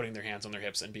neck and putting their hands on their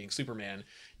hips and being Superman,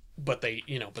 but they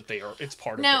are, it's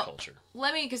part of the culture.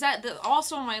 Because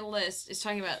also on my list is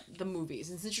talking about the movies,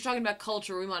 and since you're talking about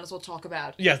culture, we might as well talk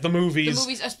about the movies. The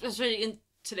movies, especially in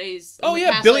today's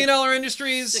past, billion-dollar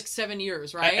industries, 6-7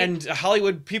 years, right? And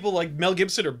Hollywood people like Mel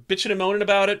Gibson are bitching and moaning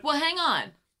about it. Well, hang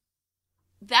on.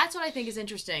 That's what I think is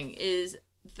interesting is.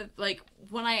 Like,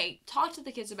 when I talk to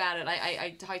the kids about it,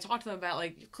 I talk to them about,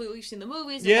 like, clearly you've seen the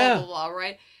movies, and blah, blah, blah,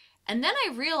 right? And then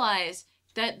I realize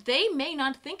that they may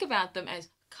not think about them as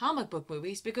comic book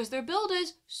movies because they're billed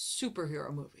as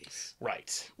superhero movies.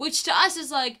 Right. Which to us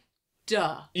is like,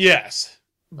 duh. Yes.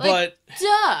 Like, but...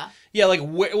 duh. Yeah, like,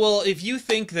 well, if you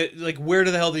think that, like, where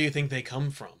the hell do you think they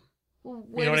come from? Well,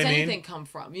 where does anything come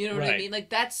from? You know what I mean? Like,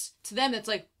 that's, to them, it's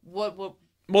like, what...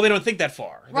 Well, they don't think that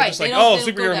far. They're right. just like,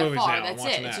 they superhero movies far. now. That's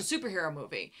it. It's a superhero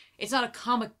movie. It's not a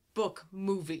comic book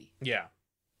movie. Yeah.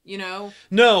 You know?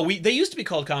 No, they used to be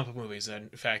called comic book movies, in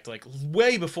fact, like,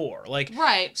 way before. Like,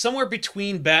 somewhere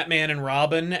between Batman and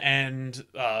Robin and,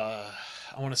 I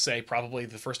want to say, probably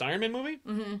the first Iron Man movie.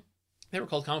 Mm-hmm. They were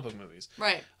called comic book movies.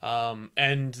 Right.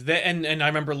 And I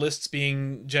remember lists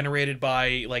being generated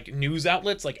by, like, news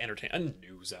outlets, like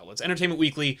Entertainment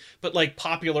Weekly, but, like,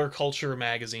 popular culture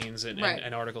magazines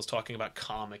and articles talking about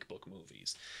comic book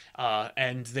movies.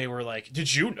 And they were like,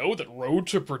 did you know that Road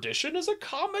to Perdition is a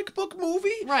comic book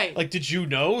movie? Right. Like, did you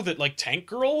know that, like, Tank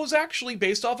Girl was actually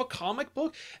based off a comic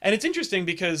book? And it's interesting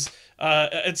because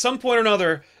at some point or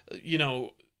another, you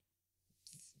know,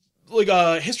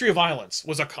 like, History of Violence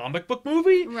was a comic book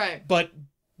movie. Right. But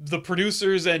the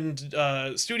producers and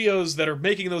studios that are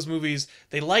making those movies,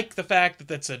 they like the fact that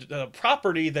that's a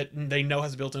property that they know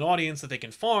has a built-in audience that they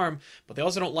can farm, but they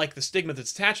also don't like the stigma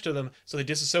that's attached to them, so they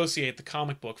disassociate the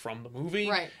comic book from the movie.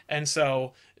 Right. And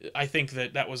so I think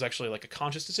that was actually, like, a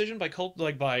conscious decision by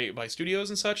by studios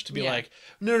and such to be like,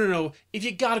 no, if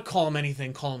you gotta call them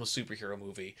anything, call them a superhero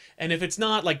movie. And if it's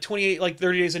not, like, 30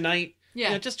 Days a Night, you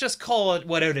know, just call it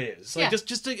what it is. Like,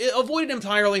 just to avoid it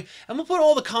entirely, and we'll put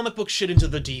all the comic book shit into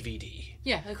the DVD.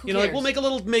 Yeah, like, who you know, cares? like, we'll make a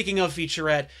little making of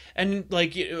featurette, and,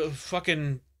 like,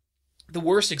 fucking the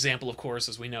worst example, of course,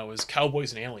 as we know, is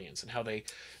Cowboys and Aliens, and how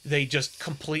they just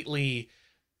completely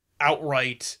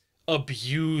outright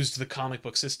abused the comic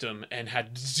book system and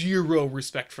had zero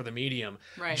respect for the medium,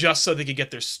 just so they could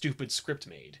get their stupid script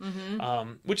made.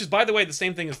 Mm-hmm. Which is, by the way, the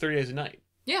same thing as 30 Days a Night.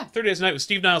 Yeah. 30 Days a Night with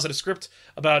Steve Niles had a script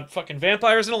about fucking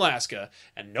vampires in Alaska,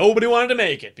 and nobody wanted to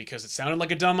make it because it sounded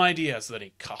like a dumb idea. So then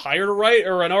he hired a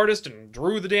writer or an artist and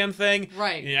drew the damn thing.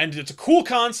 Right. And it's a cool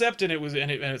concept, and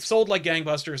it sold like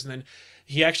gangbusters. And then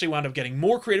he actually wound up getting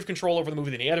more creative control over the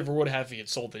movie than he ever would have if he had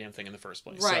sold the damn thing in the first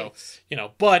place. Right. So, you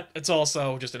know, but it's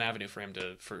also just an avenue for him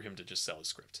to just sell his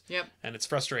script. Yep. And it's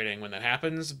frustrating when that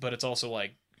happens, but it's also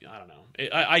like, I don't know.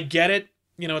 I get it.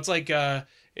 You know, it's like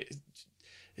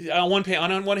on one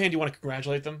hand, you want to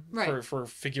congratulate them for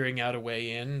figuring out a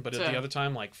way in, but at the other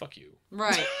time, like, fuck you.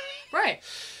 Right. Right.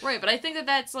 But I think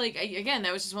that's, like, again,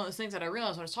 that was just one of those things that I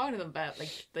realized when I was talking to them about,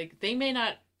 like they may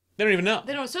not. They don't even know.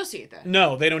 They don't associate that.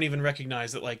 No, they don't even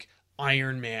recognize that, like,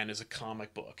 Iron Man is a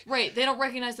comic book. Right. They don't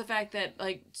recognize the fact that,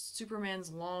 like,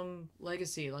 Superman's long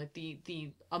legacy, like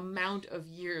the amount of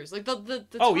years, like the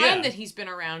time that he's been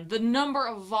around, the number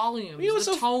of volumes,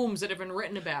 the tomes that have been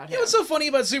written about him. You know what's so funny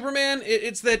about Superman?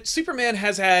 It's that Superman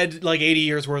has had, like, 80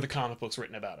 years worth of comic books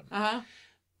written about him. Uh-huh.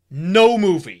 No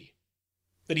movie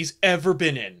that he's ever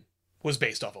been in was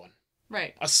based off one.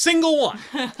 Right. A single one.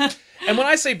 And when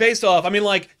I say based off, I mean,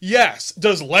 like, yes.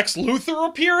 Does Lex Luthor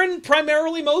appear in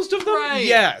primarily most of them? Right.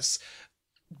 Yes.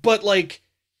 But, like,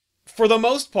 for the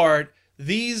most part,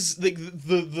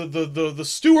 the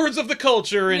stewards of the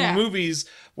culture in Yeah. movies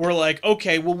were like,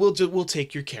 okay, well we'll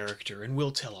take your character and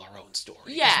we'll tell our own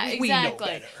story. Yeah, We know exactly.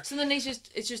 better. So then it's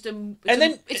just It's a movie. And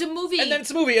then it's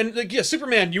a movie, and like, yeah,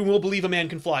 Superman, you will believe a man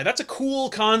can fly. That's a cool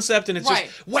concept, and it's Right.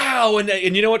 just wow.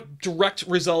 And you know what? Direct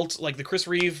result, like the Chris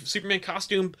Reeve Superman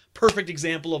costume, perfect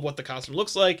example of what the costume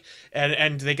looks like,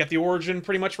 and they get the origin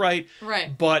pretty much right.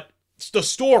 Right. But the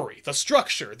story, the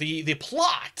structure, the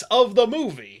plot of the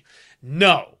movie,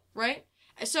 no. Right?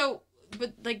 So,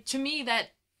 but like to me, that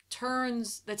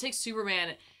takes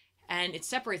Superman and it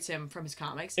separates him from his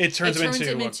comics. It turns him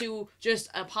into into just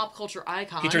a pop culture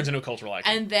icon. He turns into a cultural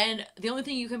icon. And then the only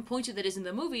thing you can point to that is in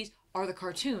the movies are the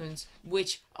cartoons,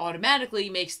 which automatically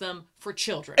makes them for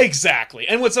children. Exactly.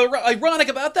 And what's ironic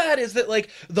about that is that, like,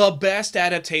 the best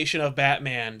adaptation of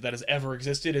Batman that has ever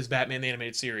existed is Batman the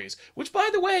Animated Series, which, by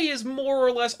the way, is more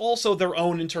or less also their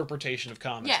own interpretation of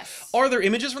comics. Yes. Are there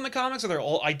images from the comics? Are there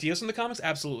all ideas from the comics?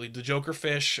 Absolutely. The Joker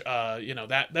fish,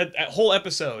 that whole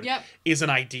episode Yep. is an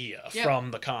idea Yep.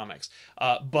 from the comics.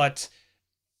 But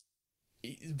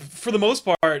for the most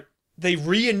part, they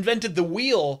reinvented the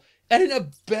wheel, and in a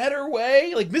better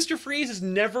way. Like, Mr. Freeze has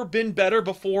never been better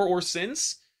before or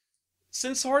since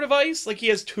Heart of Ice. Like, he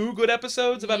has 2 good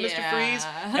episodes about Mr. Freeze,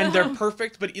 and they're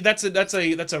perfect. But that's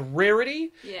a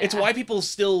rarity. Yeah. It's why people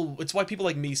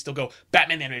like me still go,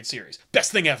 Batman the Animated Series,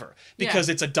 best thing ever, because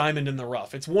it's a diamond in the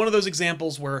rough. It's one of those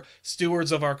examples where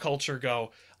stewards of our culture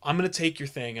go, I'm gonna take your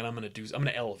thing and I'm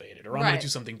gonna elevate it, or I'm gonna do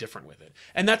something different with it,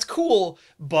 and that's cool.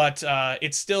 But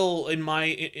it's still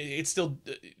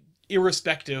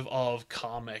irrespective of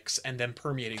comics and them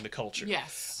permeating the culture.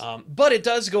 Yes. But it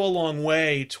does go a long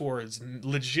way towards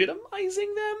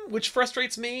legitimizing them, which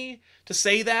frustrates me to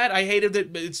say that. I hated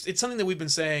that. It's something that we've been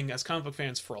saying as comic book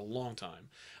fans for a long time.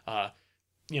 How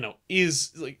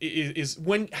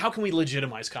can we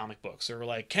legitimize comic books, or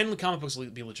like, can comic books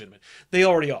be legitimate? They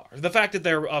already are. The fact that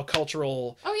they're a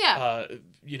cultural,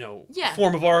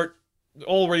 form of art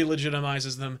already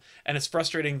legitimizes them, and it's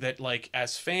frustrating that, like,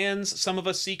 as fans, some of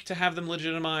us seek to have them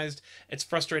legitimized. It's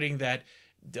frustrating that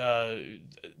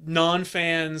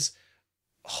non-fans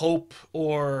hope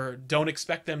or don't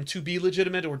expect them to be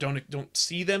legitimate, or don't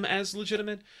see them as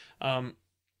legitimate.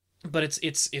 But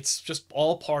it's just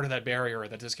all part of that barrier,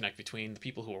 that disconnect between the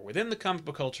people who are within the comic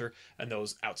book culture and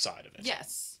those outside of it.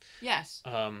 Yes.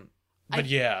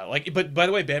 But by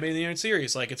the way, Batman the Animated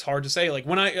Series, like, it's hard to say, like,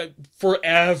 when I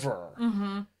forever,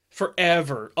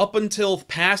 up until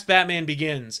past Batman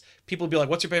Begins, people would be like,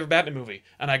 what's your favorite Batman movie?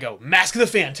 And I go, Mask of the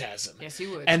Phantasm. Yes,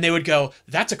 you would. And they would go,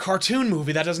 that's a cartoon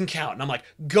movie, that doesn't count. And I'm like,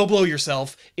 go blow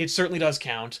yourself. It certainly does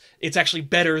count. It's actually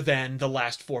better than the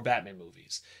last 4 Batman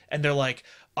movies. And they're like,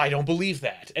 I don't believe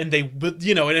that. And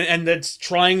and that's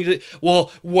trying to,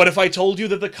 well, what if I told you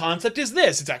that the concept is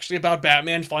this? It's actually about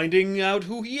Batman finding out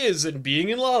who he is and being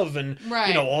in love and,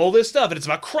 all this stuff. And it's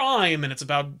about crime, and it's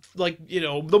about, like,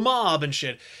 the mob and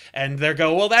shit. And they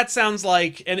go, well, that sounds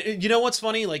like, and you know what's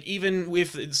funny? Like, even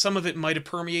if some of it might have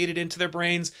permeated into their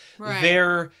brains,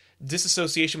 their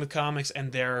disassociation with comics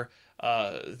and their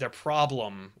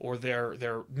problem, or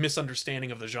their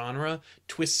misunderstanding of the genre,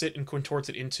 twists it and contorts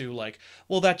it into, like,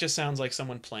 well, that just sounds like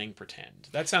someone playing pretend.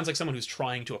 That sounds like someone who's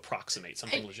trying to approximate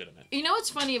something legitimate. You know what's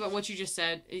funny about what you just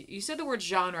said? You said the word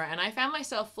genre, and I found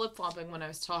myself flip-flopping when I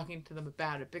was talking to them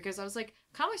about it, because I was like,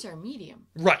 comics are a medium.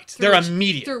 Right. They're a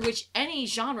medium. Through which any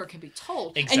genre can be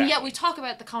told. Exactly. And yet we talk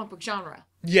about the comic book genre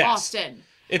often.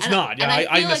 It's not. Yeah,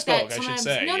 I misspoke, I should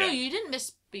say. No, you didn't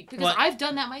misspeak, because I've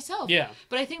done that myself. Yeah.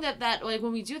 But I think that like,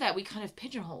 when we do that, we kind of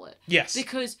pigeonhole it. Yes.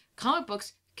 Because comic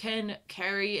books can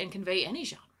carry and convey any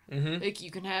genre. Mm-hmm. Like,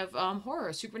 you can have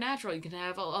horror, supernatural, you can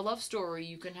have a love story,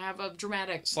 you can have a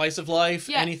dramatic slice of life,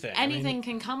 anything. Anything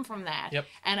can come from that. Yep.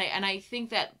 And I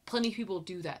think that plenty of people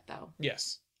do that, though.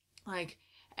 Yes. Like,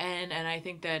 and I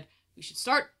think that we should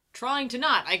start trying to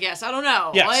not, I guess. I don't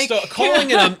know. Yeah, like, so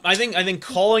calling it I think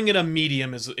calling it a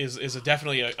medium is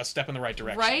definitely a step in the right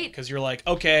direction. Right? Because you're like,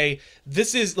 okay,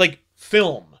 this is like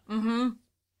film. Mm-hmm.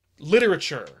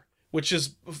 Literature, which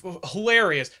is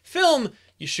hilarious. Film,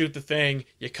 you shoot the thing,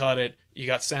 you cut it, you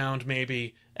got sound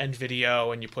maybe, and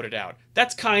video, and you put it out.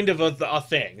 That's kind of a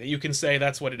thing that you can say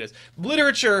that's what it is.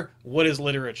 Literature, what is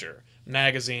literature?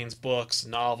 Magazines, books,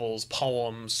 novels,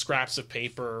 poems, scraps of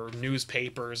paper,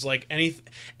 newspapers, like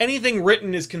anything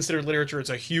written is considered literature. It's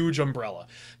a huge umbrella.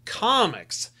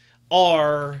 Comics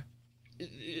are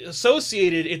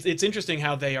associated. It's interesting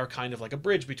how they are kind of like a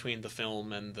bridge between the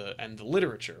film and the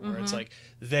literature, where it's like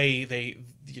they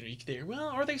well,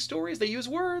 are they stories? They use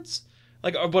words.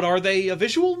 Like, but are they a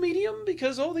visual medium?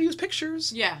 Because they use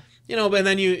pictures. Yeah. And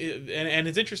then and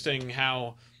it's interesting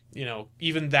how you know,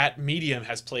 even that medium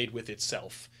has played with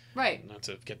itself. Right. Not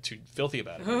to get too filthy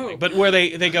about it, Oh. but where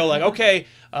they go like, okay,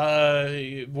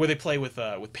 where they play with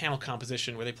panel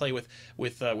composition, where they play with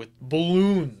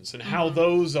balloons and how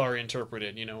those are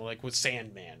interpreted, you know, like with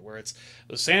Sandman, where it's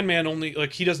the Sandman only,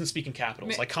 like, he doesn't speak in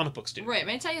capitals like comic books do. Right.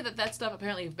 May I tell you that stuff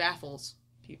apparently baffles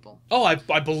people. Oh, I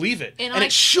believe it, and I-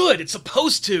 it should. It's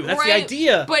supposed to. That's the Right,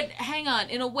 idea. But hang on,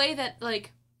 in a way that,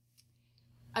 like,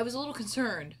 I was a little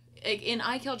concerned. Like, in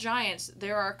I Kill Giants,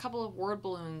 there are a couple of word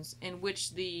balloons in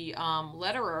which the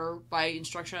letterer, by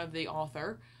instruction of the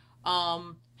author,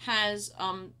 has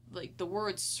like the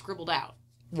words scribbled out.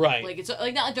 Right. Like, it's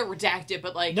like not like they're redacted,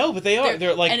 but like No, but they are.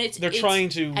 They're like, and they're trying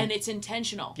to, and it's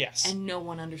intentional. Yes. And no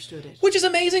one understood it. which is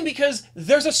amazing because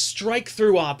there's a strike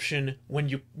through option when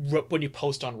you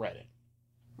post on Reddit.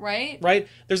 Right? Right?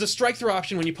 There's a strike through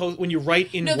option when you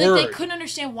write in No, Word. they couldn't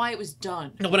understand why it was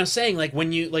done. No, what I'm saying, like,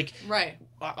 when you, like, Right.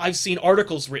 I've seen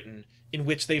articles written in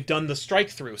which they've done the strike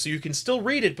through, so you can still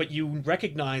read it, but you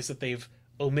recognize that they've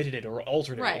omitted it or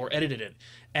altered it Right. or edited it.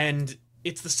 And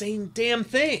it's the same damn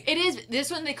thing. It is. This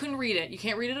one, they couldn't read it. You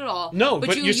can't read it at all. No,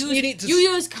 but you you need to-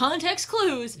 use context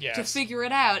clues to Yes. figure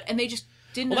it out, and they just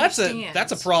didn't Well, understand.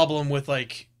 that's a problem with,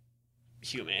 like,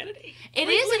 humanity. It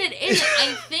is and it isn't.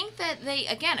 I think that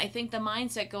I think the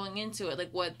mindset going into it,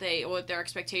 like what their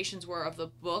expectations were of the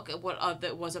book,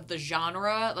 was of the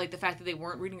genre, like the fact that they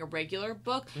weren't reading a regular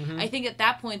book. I think at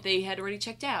that point they had already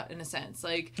checked out in a sense.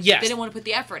 Like, Yes. they didn't want to put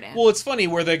the effort in. Well, it's funny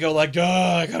where they go like,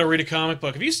 I gotta read a comic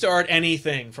book. If you start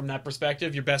anything from that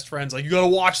perspective, your best friend's like, you gotta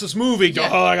watch this movie.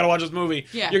 Yeah. I gotta watch this movie.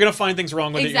 Yeah. You're gonna find things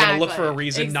wrong with it. You're gonna look for a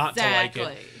reason Exactly. not to like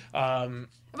it.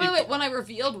 By the way, when I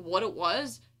revealed what it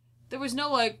was, there was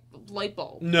no like light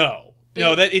bulb. No,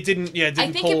 that it didn't. Yeah, it I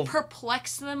didn't think pull. it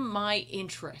perplexed them. My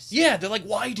interest. Yeah, they're like,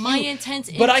 why do My you? intense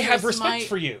But I interest, have respect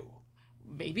for you.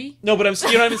 Maybe. No, but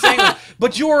you know what I'm saying. Like,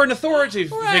 but you're an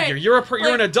authoritative Right. figure. You're Like-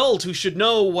 an adult who should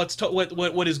know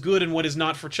what is good and what is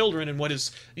not for children and what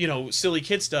is, you know, silly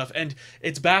kid stuff. And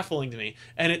it's baffling to me.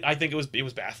 And I think it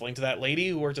was baffling to that lady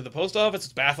who worked at the post office.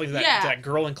 It's baffling to that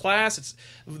girl in class. It's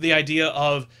the idea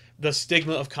of the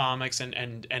stigma of comics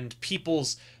and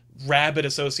people's rabid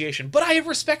association. But I have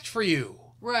respect for you.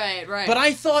 Right. But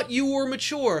I thought you were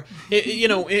mature. You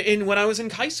know, when I was in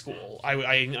high school,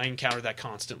 I encountered that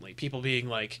constantly. People being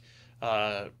like,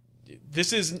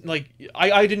 "This is like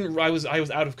I was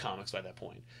out of comics by that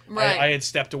point. Right. I had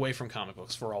stepped away from comic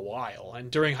books for a while, and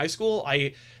during high school,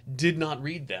 I did not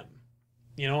read them.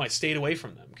 You know, I stayed away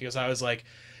from them because I was like,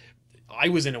 I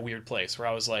was in a weird place where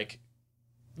I was like,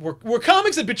 were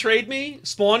comics that betrayed me.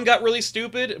 Spawn got really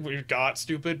stupid. We got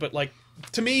stupid, but like,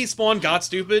 to me, Spawn got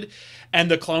stupid,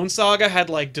 and the Clone Saga had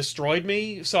like destroyed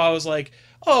me. So I was like,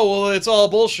 oh well, it's all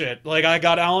bullshit. Like, I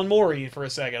got Alan Moore for a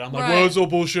second. I'm like, well, it's all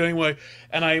bullshit anyway.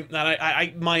 And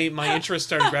my interest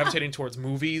started gravitating towards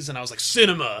movies, and I was like,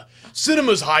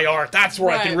 cinema's high art. That's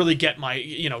where I can really get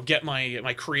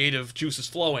my creative juices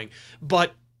flowing.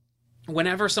 But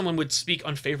whenever someone would speak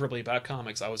unfavorably about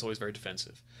comics, I was always very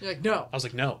defensive. You're like, no. I was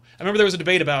like, no. I remember there was a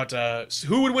debate about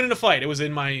who would win in a fight. It was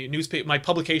in my my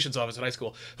publications office at high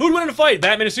school. Who would win in a fight,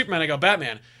 Batman or Superman? I go,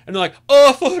 Batman. And they're like,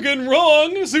 oh, fucking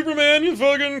wrong. Superman, you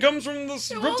fucking comes from the Well,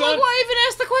 Krypton. like, why even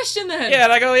ask the question then? Yeah,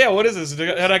 and I go, yeah, what is this?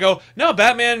 And I go, no,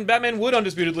 Batman would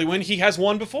undisputedly win. He has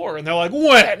won before. And they're like,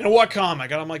 when? In what comic?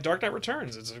 And I'm like, Dark Knight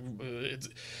Returns. It's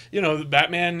you know,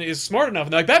 Batman is smart enough.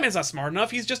 And they're like, Batman's not smart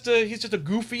enough. He's just a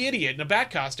goofy idiot in a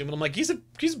bat costume. And I'm like, he's a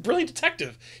brilliant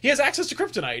detective. He has access to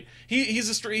kryptonite. He's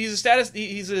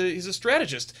a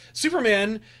strategist.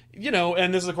 Superman, you know,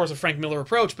 and this is of course a Frank Miller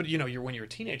approach, but you know, when you're a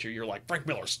teenager, you're like, Frank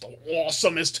Miller's the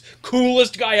awesomest,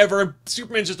 coolest guy ever, and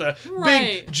Superman's just a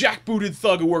big jackbooted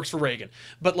thug who works for Reagan.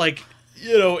 But like,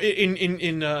 you know,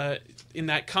 in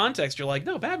that context, you're like,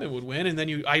 no, Batman would win, and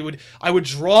then I would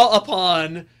draw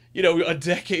upon, you know, a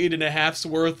decade and a half's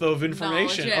worth of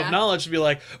information, of knowledge to be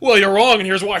like, well, you're wrong, and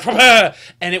here's why.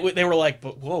 And they were like,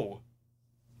 but whoa,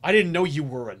 I didn't know you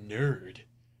were a nerd.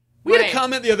 We had a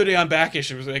comment the other day on Back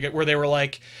Issues where they were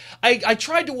like, I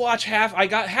tried to watch I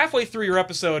got halfway through your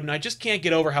episode, and I just can't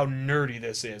get over how nerdy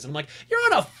this is. And I'm like, you're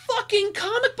on a fucking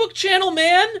comic book channel,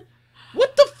 man!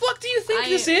 What the fuck do you think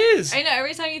this is? I know,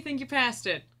 every time you think you passed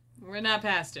it, we're not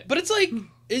past it. But it's like,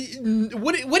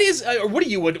 what are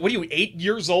you, 8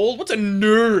 years old? What's a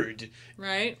nerd?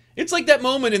 Right? It's like that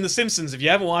moment in The Simpsons. If you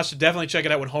haven't watched it, definitely check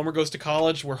it out. When Homer goes to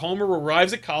college, where Homer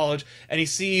arrives at college and he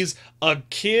sees a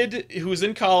kid who's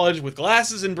in college with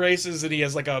glasses and braces, and he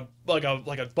has like a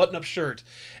button-up shirt,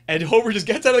 and Homer just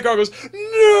gets out of the car and goes,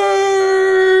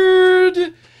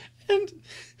 nerd, and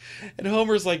And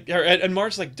Homer's like, and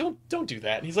Marge's like, don't do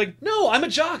that. And he's like, no, I'm a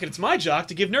jock, and it's my jock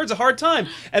to give nerds a hard time.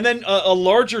 And then a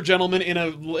larger gentleman in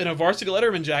a Varsity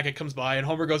Letterman jacket comes by, and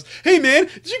Homer goes, hey man,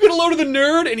 did you get a load of the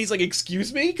nerd? And he's like,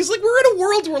 excuse me? Because like we're in a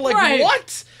world where like, Right.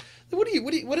 what?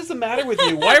 What is the matter with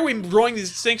you? Why are we drawing these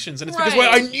distinctions? And it's because, well,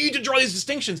 I need to draw these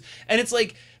distinctions. And it's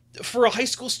like, for a high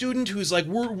school student who's like,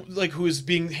 who is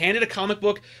being handed a comic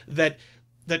book that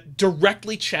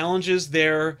directly challenges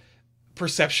their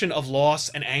perception of loss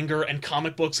and anger and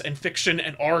comic books and fiction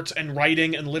and art and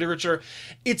writing and literature,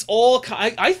 it's all,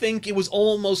 I think it was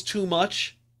almost too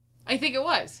much. I think it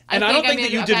was. And I don't think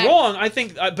that you did wrong. I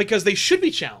think because they should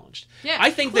be challenged. Yeah.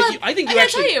 I think that I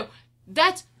actually. tell you,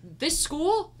 this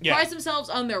school prides themselves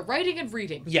on their writing and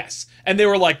reading. Yes, and they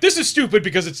were like, "This is stupid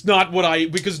because it's not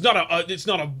it's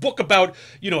not a book about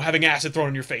having acid thrown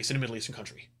in your face in a Middle Eastern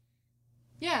country."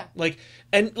 Yeah.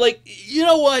 You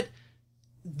know what?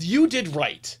 You did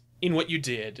right in what you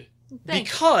did.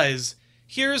 Thanks. Because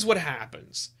here's what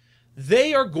happens: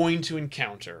 they are going to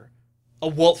encounter a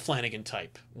Walt Flanagan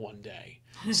type one day,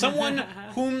 someone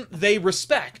whom they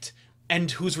respect. And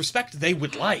whose respect they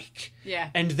would like.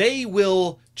 Yeah. And they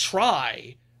will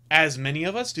try, as many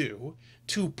of us do,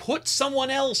 to put someone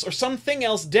else or something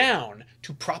else down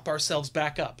to prop ourselves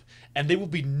back up. And they will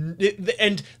be,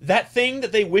 and that thing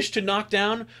that they wish to knock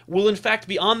down will in fact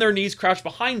be on their knees, crouched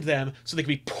behind them, so they can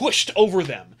be pushed over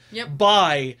them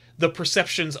by the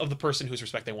perceptions of the person whose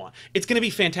respect they want. It's going to be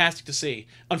fantastic to see.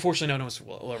 Unfortunately, no one else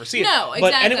will ever see it. No,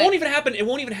 exactly. And it won't even happen. It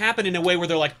won't even happen in a way where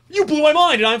they're like, "You blew my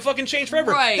mind, and I'm fucking changed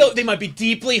forever." Right. They might be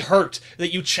deeply hurt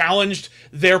that you challenged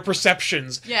their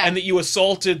perceptions and that you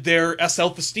assaulted their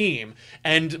self-esteem.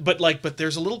 But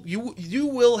there's a little you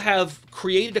will have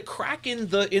created a crack in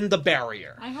the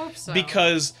barrier. I hope so.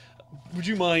 Because would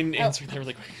you mind answering that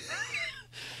really quick?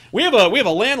 we have a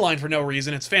landline for no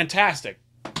reason. It's fantastic.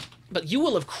 But you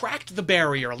will have cracked the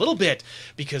barrier a little bit,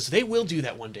 because they will do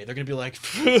that one day. They're going to be like,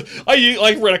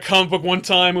 I read a comic book one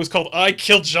time. It was called I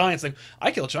Killed Giants. Like,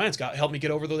 I Killed Giants helped me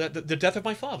get over the death of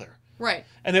my father. Right.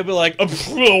 And they'll be like,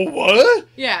 what?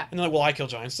 Yeah. And they're like, well, I Killed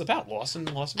Giants is about loss and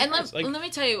loss. And let me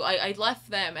tell you, I left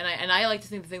them, and I like to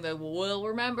think the thing that we'll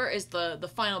remember is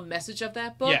the final message of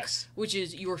that book. Yes. Which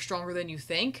is, you are stronger than you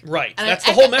think. Right. And That's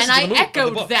the whole message and of the movie. I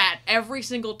echoed that every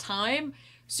single time.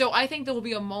 So I think there will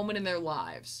be a moment in their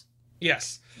lives.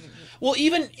 Yes. Well,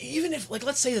 even if, like,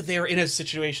 let's say that they're in a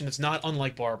situation that's not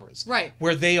unlike Barbara's. Right.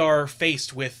 Where they are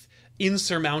faced with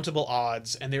insurmountable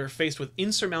odds, and they are faced with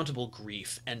insurmountable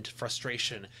grief and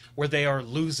frustration, where they are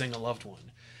losing a loved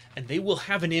one. And they will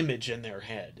have an image in their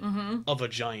head of a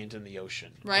giant in the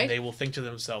ocean. Right. And they will think to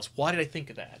themselves, why did I think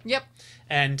of that? Yep.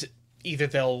 And either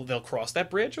they'll cross that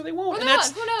bridge or they won't. Or And not.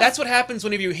 Who knows? that's what happens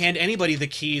whenever you hand anybody the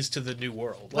keys to the new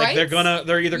world. Like, Right?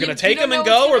 they're either gonna You take don't them and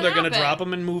know what's go, or gonna they're gonna happen. drop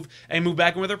them and move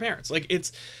back in with their parents. Like,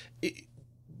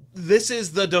 this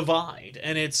is the divide,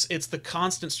 and it's the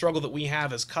constant struggle that we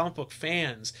have as comic book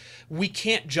fans. We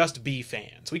can't just be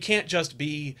fans. We can't just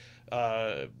be,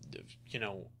 we're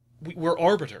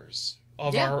arbiters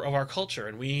of our culture,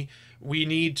 and we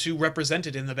need to represent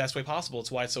it in the best way possible.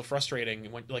 It's why it's so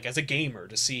frustrating, when, like, as a gamer,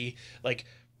 to see like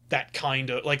that kind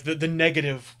of like the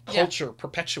negative culture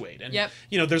perpetuate. And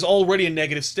there's already a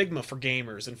negative stigma for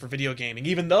gamers and for video gaming,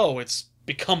 even though it's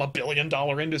become $1 billion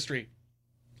industry.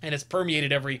 And it's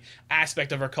permeated every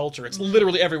aspect of our culture. It's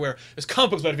literally everywhere. There's comic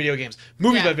books about video games,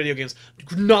 movies about video games,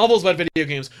 novels about video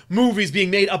games, movies being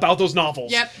made about those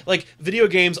novels. Yep. Like, video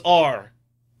games are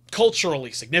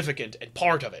culturally significant and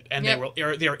part of it, and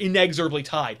they are inexorably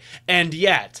tied. And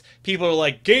yet, people are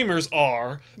like, gamers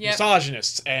are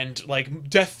misogynists and like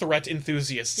death threat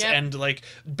enthusiasts and like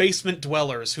basement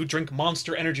dwellers who drink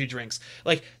Monster energy drinks.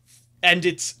 Like, and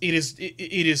it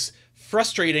is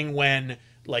frustrating when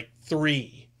like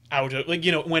 3 out of, like,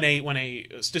 when a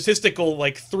statistical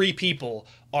like 3 people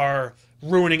are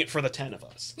ruining it for the 10 of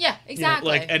us. Yeah,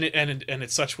 exactly. And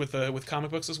it's such with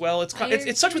comic books as well.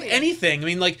 It's such with anything. I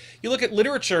mean, like, you look at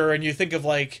literature and you think of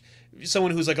like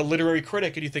someone who's like a literary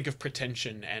critic, and you think of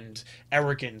pretension and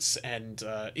arrogance and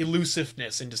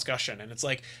elusiveness in discussion, and it's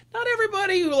like, not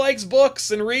everybody who likes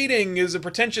books and reading is a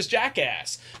pretentious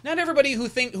jackass. Not everybody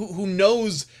who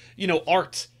knows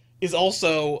art is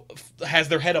also has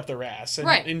their head up their ass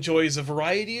and enjoys a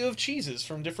variety of cheeses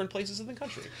from different places in the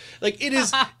country. Like, it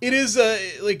is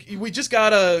like, we just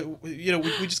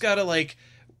gotta like,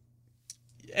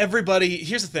 everybody.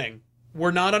 Here's the thing: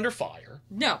 we're not under fire.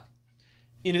 No.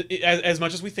 As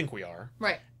much as we think we are.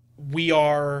 Right. We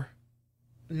are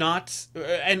not,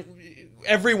 and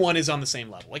everyone is on the same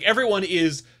level. Like, everyone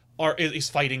is is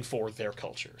fighting for their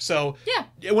culture. So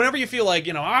Yeah. whenever you feel like,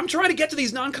 I'm trying to get to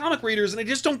these non-comic readers and I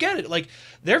just don't get it, like,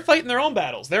 they're fighting their own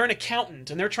battles. They're an accountant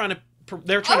and they're trying to Oh,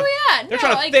 yeah, they're no,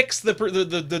 trying to like- fix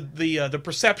the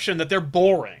perception that they're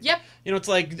boring. Yep. It's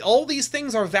like all these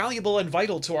things are valuable and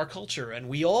vital to our culture, and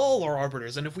we all are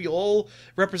arbiters. And if we all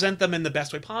represent them in the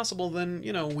best way possible, then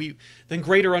then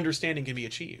greater understanding can be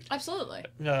achieved. Absolutely.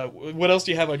 What else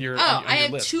do you have on your? Oh, on I your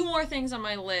have list? 2 more things on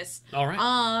my list. All right.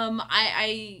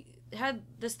 I had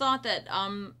this thought that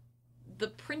the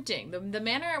printing, the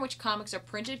manner in which comics are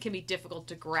printed can be difficult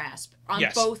to grasp on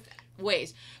Yes. both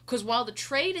ways. Because while the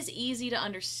trade is easy to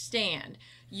understand,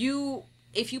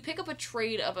 if you pick up a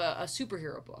trade of a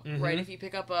superhero book, Mm-hmm. right? If you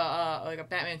pick up like a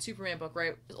Batman Superman book,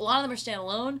 right? A lot of them are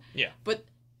standalone. Yeah. But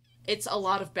it's a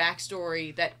lot of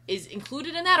backstory that is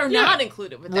included in that or Yeah. not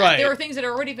included with that. Right. There are things that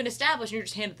have already been established and you're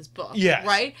just handed this book. Yes.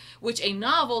 Right? Which a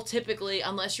novel typically,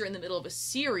 unless you're in the middle of a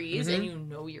series Mm-hmm. and you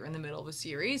know you're in the middle of a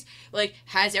series, like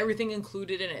has everything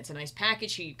included in it. It's a nice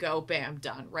package, here you go, bam,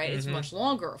 done, right? It's much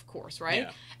longer, of course, right?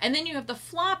 Yeah. And then you have the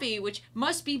floppy, which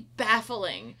must be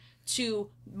baffling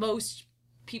to most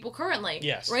people currently.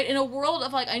 Yes. Right? In a world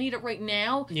of like, I need it right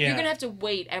now, Yeah. you're gonna have to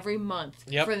wait every month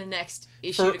Yep. for the next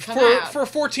issue to come for out. for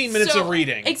 14 minutes So- of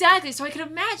reading. Exactly. So I can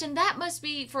imagine that must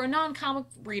be, for a non-comic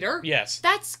reader, Yes.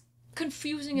 that's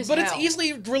confusing as But hell. it's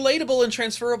easily relatable and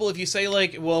transferable if you say,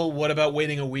 like, well, what about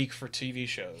waiting a week for TV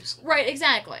shows? Right,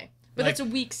 exactly. But Like- that's a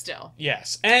week still.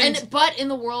 Yes. But in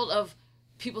the world of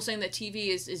people saying that TV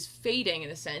is fading in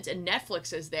a sense, and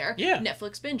Netflix is there, Yeah.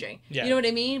 Netflix binging. Yeah. You know what I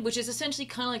mean? Which is essentially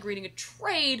kind of like reading a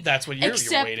trade. That's what you're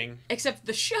except, waiting. Except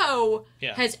the show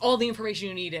Yeah. has all the information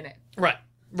you need in it. Right,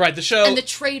 the show... And the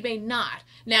trade may not.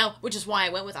 Now, which is why I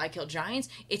went with I Killed Giants.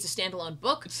 It's a standalone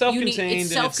book. It's self-contained.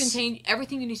 It's self-contained.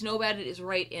 Everything you need to know about it is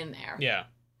right in there. Yeah.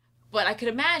 But I could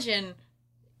imagine,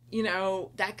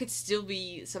 that could still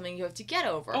be something you have to get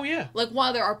over. Oh, yeah. Like,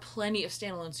 while there are plenty of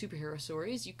standalone superhero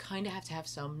stories, you kind of have to have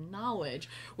some knowledge,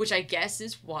 which I guess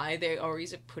is why they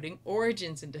always are putting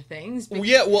origins into things.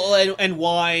 Yeah, well, and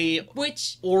why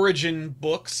Which, origin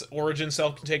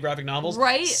self-contained graphic novels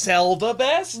Right. sell the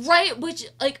best? right, which,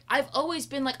 like, I've always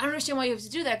been like, I don't understand why you have to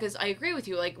do that, because I agree with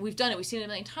you. Like, we've done it, we've seen it a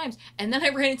million times. And then I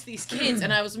ran into these kids,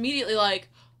 and I was immediately like,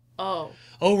 oh.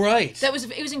 Oh, right. It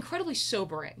was incredibly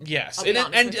sobering. Yes, I'll be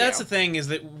honest and with that's you. the thing is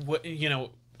that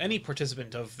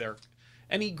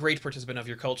any great participant of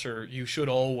your culture, you should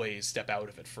always step out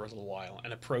of it for a little while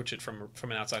and approach it from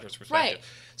an outsider's perspective, Right.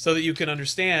 so that you can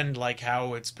understand like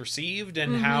how it's perceived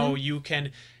and Mm-hmm. how you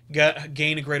can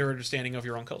gain a greater understanding of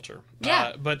your own culture.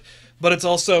 Yeah. But it's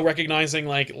also recognizing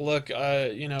like, look,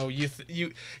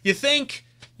 you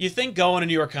think going to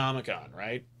New York Comic Con,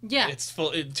 right? Yeah. It's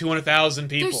full 200,000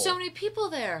 people. There's so many people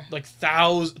there. Like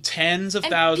tens of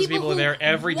And thousands of people are who there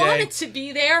every day. wanted to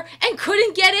be there and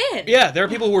couldn't get in. Yeah, there are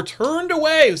people who are turned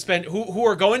away, who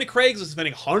are going to Craigslist,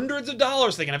 spending hundreds of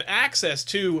dollars. They can have access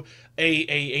to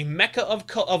a mecca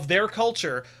of their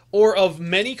culture or of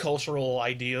many cultural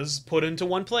ideas put into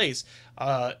one place.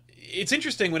 It's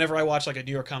interesting whenever I watch like a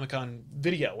New York Comic Con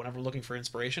video, whenever I'm looking for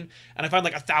inspiration, and I find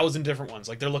like 1,000 different ones.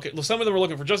 Like some of them are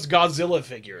looking for just Godzilla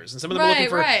figures, and some of them are looking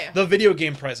for Right. the video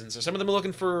game presence, or some of them are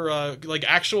looking for like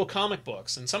actual comic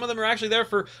books, and some of them are actually there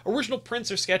for original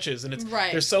prints or sketches. And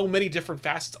Right. there's so many different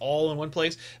facets all in one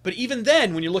place. But even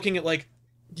then, when you're looking at like,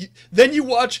 then you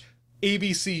watch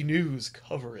ABC News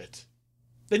cover it.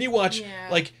 Then you watch Yeah.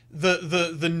 like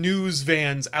the news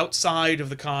vans outside of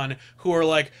the con who are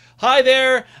like, "Hi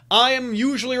there, I am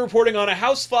usually reporting on a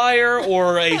house fire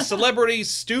or a celebrity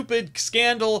stupid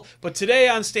scandal, but today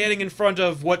I'm standing in front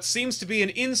of what seems to be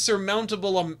an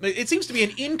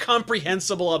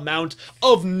incomprehensible amount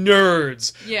of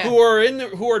nerds Yeah.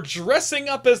 who are dressing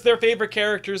up as their favorite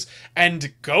characters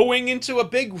and going into a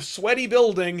big sweaty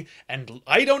building, and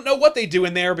I don't know what they do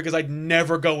in there because I'd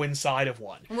never go inside of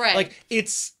one." Right. Like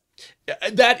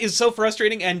that is so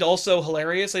frustrating and also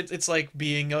hilarious. It's like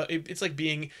being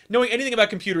knowing anything about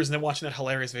computers and then watching that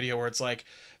hilarious video where it's like,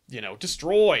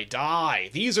 destroy, die.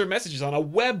 These are messages on a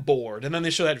web board, and then they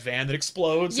show that van that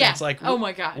explodes. Yeah. And it's like, Oh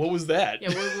my God. what was that? Yeah,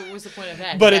 what was the point of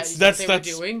that? But Is that what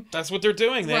they were doing? that's what they're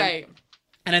doing. Right.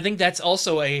 And I think that's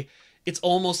also it's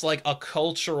almost like a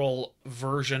cultural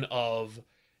version of,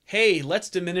 hey, let's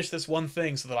diminish this one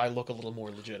thing so that I look a little more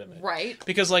legitimate. Right.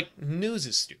 Because, like, news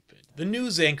is stupid. The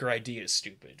news anchor idea is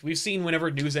stupid. We've seen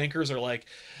whenever news anchors are like,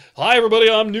 "Hi,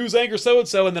 everybody, I'm news anchor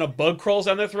so-and-so," and then a bug crawls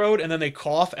down their throat, and then they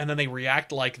cough, and then they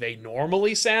react like they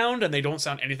normally sound, and they don't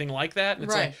sound anything like that. And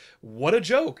it's Right. like, what a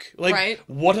joke. Like, Right.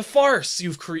 what a farce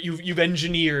you've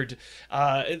engineered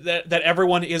that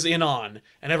everyone is in on,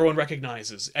 and everyone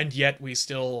recognizes, and yet we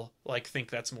still, like, think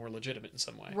that's more legitimate in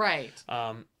some way. Right.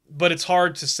 but it's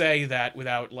hard to say that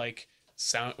without like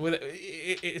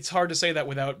it's hard to say that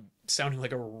without sounding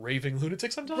like a raving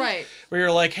lunatic sometimes. Right. Where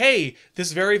you're like, hey,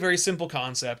 this very, very simple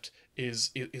concept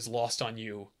is lost on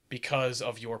you because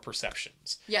of your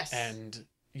perceptions. Yes. And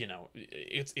you know,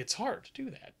 it's hard to do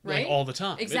that, right, like, all the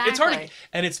time. Exactly. It's hard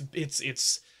and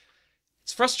it's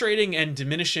frustrating and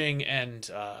diminishing and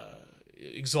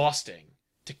exhausting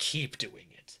to keep doing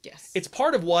it. Yes. It's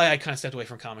part of why I kind of stepped away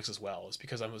from comics as well, is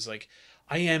because I was like,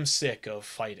 I am sick of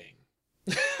fighting.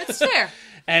 That's fair.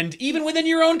 And even within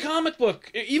your own comic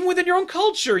book, even within your own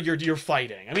culture, you're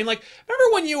fighting. I mean, like,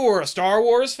 remember when you were a Star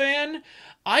Wars fan?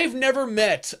 I've never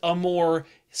met a more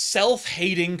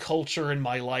self-hating culture in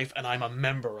my life, and I'm a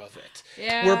member of it.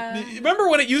 Yeah. Remember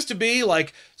when it used to be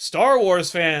like, Star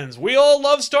Wars fans, we all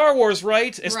love Star Wars,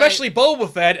 right? Especially Boba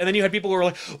Fett, and then you had people who were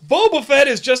like, Boba Fett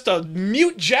is just a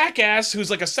mute jackass who's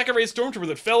like a second-rate stormtrooper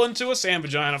that fell into a sand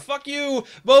vagina. Fuck you,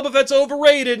 Boba Fett's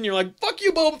overrated. And you're like, fuck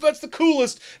you, Boba Fett's the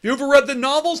coolest. Have you ever read the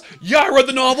novels? Yeah, I read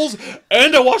the novels,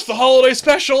 and I watched the holiday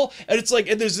special. And it's like,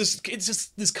 and there's this, it's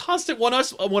just this constant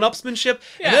one-upsmanship.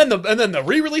 Yeah. And then the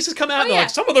re-releases come out, and they're like,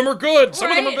 some of them are good, some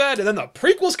of them are Right. bad, and then the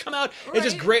prequels come out. It's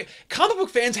just Right. great. Comic book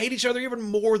fans hate each other even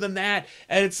more than that,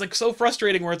 and it's like so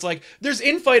frustrating. Where it's like there's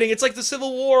infighting. It's like the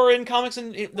Civil War in comics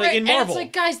and in Right. Marvel. And it's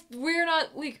like, guys, we're not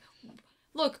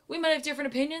look, we might have different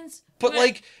opinions, but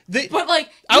like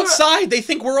outside, they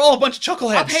think we're all a bunch of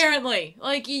chuckleheads. apparently,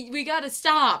 like, we gotta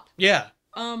stop. Yeah.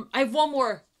 I have one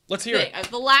more. Let's hear it.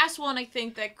 The last one I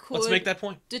think that could Let's make that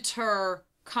point. deter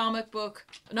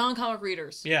non-comic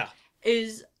readers. Yeah.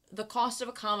 Is the cost of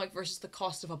a comic versus the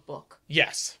cost of a book,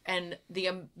 Yes. and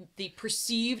the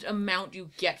perceived amount you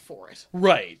get for it.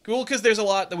 Right. Well, because there's a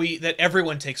lot that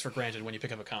everyone takes for granted when you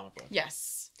pick up a comic book.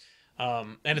 Yes.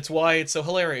 And it's why it's so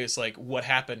hilarious, like what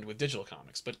happened with digital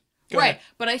comics. But go Right, ahead.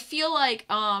 but I feel like,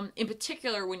 in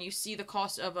particular, when you see the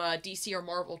cost of a DC or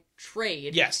Marvel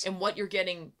trade, Yes. and what you're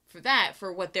getting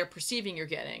for what they're perceiving you're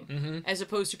getting, as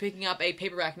opposed to picking up a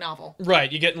paperback novel. Right,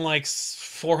 you're getting like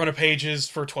 400 pages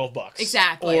for $12.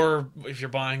 Exactly. Or if you're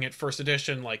buying it first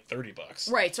edition, like $30.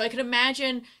 Right, so I can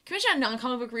imagine a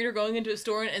non-comic book reader going into a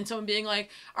store and someone being like,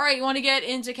 all right, you want to get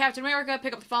into Captain America,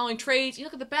 pick up the following trades. You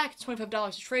look at the back, it's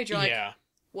 $25 a trade. You're like, Yeah.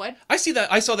 what? I see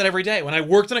that. I saw that every day when I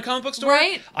worked in a comic book store.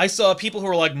 Right. I saw people who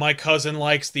were like, "My cousin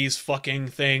likes these fucking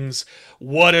things.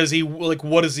 What is he like?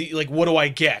 What is he like? What do I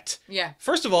get?" Yeah.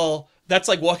 First of all, that's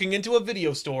like walking into a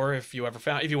video store if you went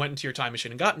into your time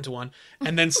machine and got into one,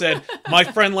 and then said, "My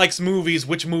friend likes movies.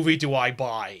 Which movie do I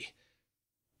buy?"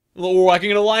 Or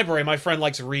walking in a library, my friend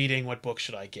likes reading. What book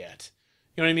should I get?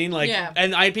 You know what I mean? Like, Yeah.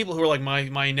 and I had people who were like,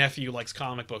 my nephew likes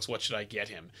comic books. What should I get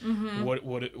him? Mm-hmm.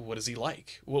 What is he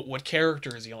like? What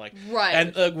character is he like? Right.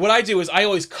 And what I do is I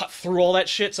always cut through all that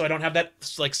shit so I don't have that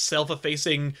like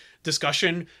self-effacing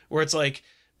discussion where it's like,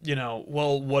 you know,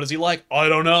 well, what is he like? I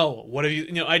don't know. What have you?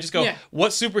 You know, I just go, Yeah.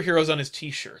 what superheroes on his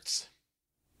t-shirts?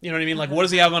 You know what I mean? Like, what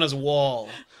does he have on his wall?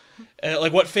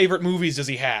 Like, what favorite movies does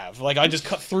he have? Like, I just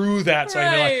cut through that so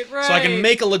I can Right.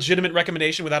 make a legitimate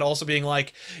recommendation without also being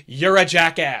like, you're a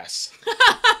jackass.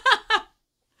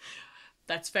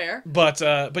 That's fair. But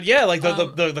yeah, like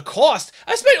the cost.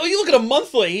 You look at a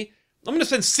monthly. I'm gonna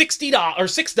spend $60 or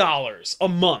 $6 a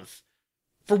month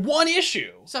for one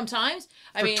issue Sometimes.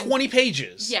 I for mean, 20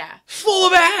 pages. yeah. full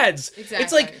of ads. Exactly.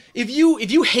 It's like if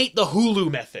you hate the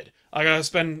Hulu method, I gotta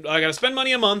spend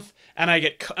money a month, and I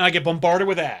get bombarded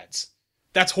with ads.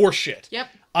 That's horseshit. Yep.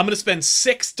 I'm gonna spend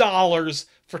 $6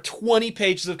 for 20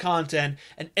 pages of content,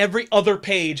 and every other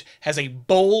page has a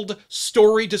bold,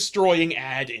 story-destroying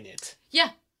ad in it. Yeah.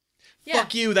 Yeah.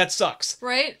 Fuck you, that sucks.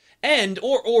 Right? And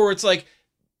or it's like,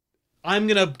 I'm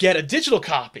gonna get a digital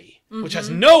copy, which has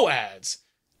Mm-hmm. no ads,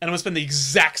 and I'm gonna spend the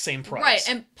exact same price. Right,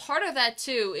 and part of that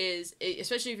too is,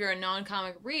 especially if you're a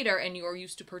non-comic reader and you are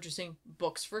used to purchasing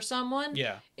books for someone.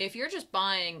 Yeah. If you're just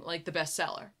buying like the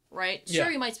bestseller, right? Yeah.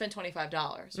 Sure, you might spend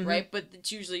 $25, right? But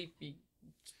it's usually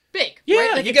big. Yeah,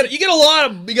 right? Like, you get a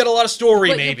lot of story,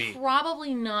 but maybe. you're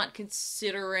probably not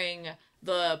considering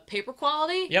the paper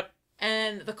quality. Yep.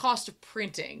 And the cost of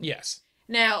printing. Yes.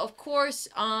 Now, of course,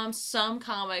 some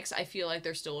comics I feel like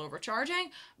they're still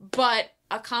overcharging, but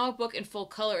a comic book in full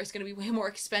color is going to be way more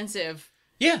expensive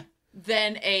Yeah.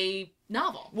 than a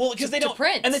novel. Well, because they to don't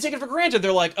print, and they take it for granted.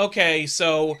 They're like, okay,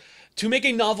 so to make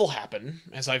a novel happen,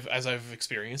 as I've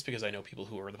experienced, because I know people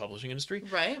who are in the publishing industry.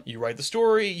 right. You write the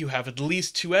story. You have at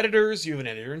least 2 editors. You have an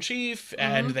editor in chief,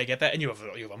 and Mm-hmm. they get that. And you have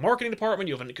a marketing department.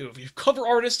 You have cover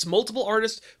artists, multiple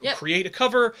artists who Yep. create a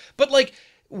cover. But like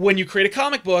when you create a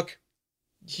comic book,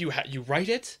 you write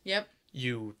it, Yep.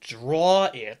 you draw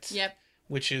it. Yep.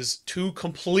 which is two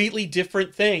completely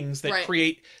different things that Right.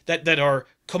 create that are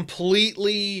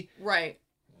completely Right.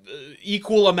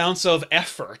 equal amounts of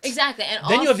effort. Exactly. And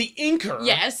Then you have the inker.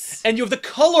 Yes. And you have the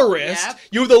colorist. Yep.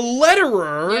 You have the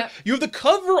letterer. Yep. You have the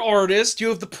cover artist. You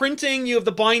have the printing. You have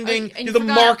the binding. And you you have the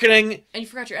forgot- marketing. And you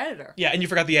forgot your editor. Yeah, and you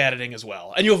forgot the editing as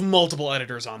well. And you have multiple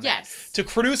editors on there. Yes. To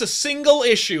produce a single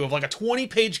issue of like a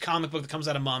 20-page comic book that comes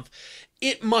out a month,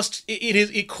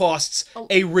 it costs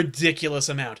a ridiculous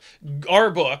amount. Our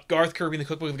book, Garth Kirby and the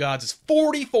Cookbook of the Gods, is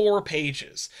 44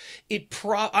 pages. I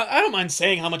don't mind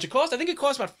saying how much it costs. I think it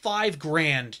cost about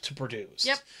 $5,000 to produce.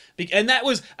 Yep. And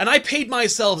I paid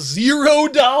myself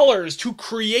 $0 to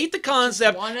create the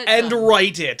concept Want it and done.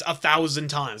 write it 1,000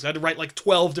 times. I had to write like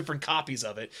 12 different copies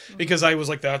of it because I was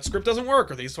like, that script doesn't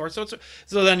work, or these sorts.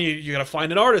 So then you got to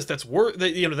find an artist that's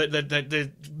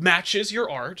that matches your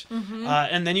art,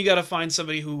 and then you got to find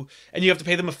somebody and you have to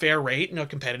pay them a fair rate, a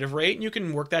competitive rate, and you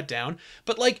can work that down.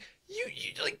 But like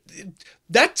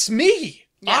that's me.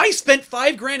 Yeah. I spent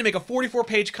 $5,000 to make a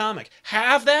 44-page comic.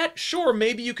 Have that? Sure,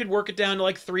 maybe you could work it down to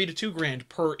like $3,000 to $2,000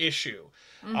 per issue.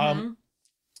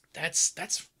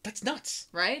 That's nuts.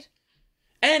 Right?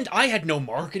 And I had no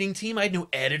marketing team. I had no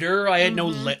editor. I had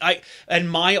and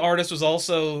my artist was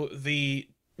also I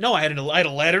had a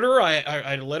letterer. I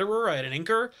had a letterer. I had an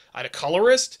inker. I had a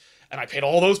colorist. And I paid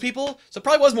all those people, so it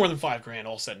probably was more than $5,000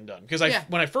 all said and done. Because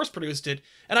when I first produced it,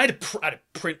 and I had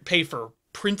to pay for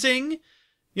printing.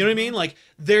 You know what I mean? Like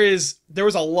there was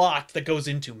a lot that goes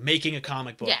into making a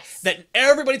comic book that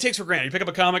everybody takes for granted. You pick up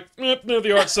a comic, no,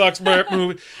 the art sucks.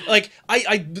 Like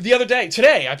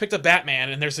today, I picked up Batman,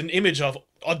 and there's an image of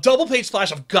a double-page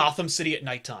splash of Gotham City at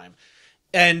nighttime,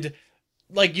 and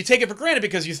like you take it for granted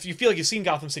because you feel like you've seen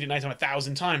Gotham City at nighttime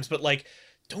 1,000 times, but like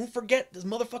don't forget this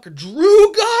motherfucker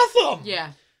drew Gotham.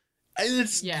 Yeah. And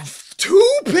it's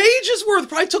 2 pages worth.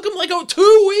 Probably took him like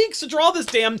 2 weeks to draw this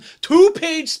damn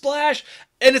 2-page splash.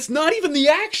 And it's not even the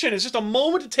action. It's just a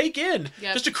moment to take in.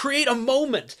 Yep. Just to create a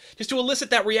moment. Just to elicit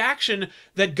that reaction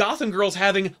that Gotham Girl's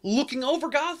having looking over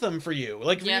Gotham for you.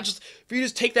 Like, for you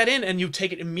just take that in and you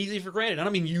take it immediately for granted. I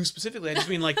don't mean you specifically. I just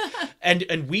mean like,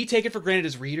 and we take it for granted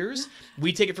as readers.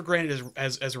 We take it for granted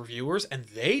as reviewers. And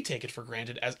they take it for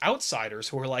granted as outsiders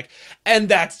who are like, and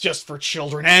that's just for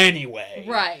children anyway.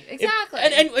 Right. Exactly.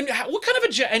 And what kind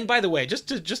of and by the way, just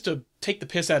to take the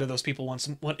piss out of those people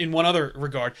in one other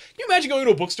regard. Can you imagine going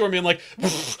to a bookstore and being like,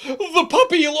 the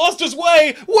puppy lost his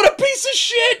way. What a piece of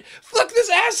shit. Fuck this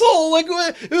asshole. Like,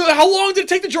 how long did it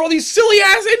take to draw these silly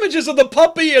ass images of the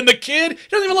puppy and the kid? He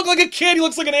doesn't even look like a kid. He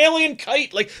looks like an alien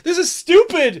kite. Like, this is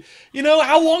stupid. You know,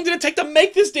 how long did it take to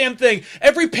make this damn thing?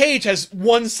 Every page has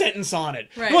one sentence on it.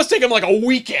 Right. It must take him like a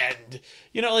weekend.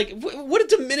 You know, like, what a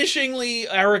diminishingly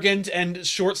arrogant and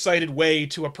short-sighted way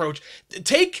to approach.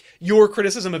 Take your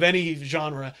criticism of any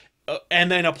genre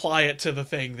and then apply it to the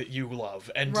thing that you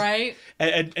love, and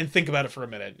and think about it for a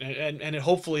minute, and it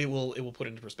hopefully will put it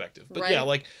into perspective. But yeah,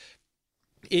 like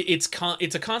it's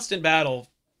a constant battle,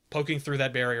 poking through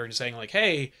that barrier and saying like,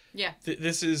 hey,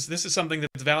 this is something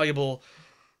that's valuable.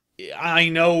 I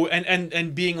know,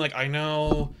 and being like, I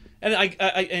know. And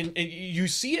and you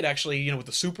see it actually, you know, with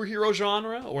the superhero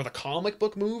genre or the comic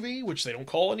book movie, which they don't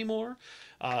call anymore.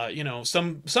 You know,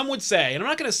 some would say, and I'm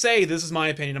not going to say this is my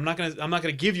opinion. I'm not going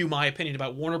to give you my opinion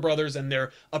about Warner Brothers and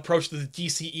their approach to the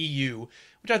DCEU,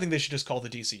 which I think they should just call the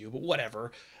DCU. But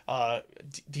whatever.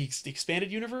 The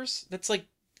expanded universe. That's like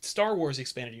Star Wars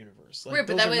expanded universe. Like, right,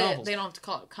 but those that are way novels. they don't have to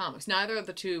call it comics. Neither of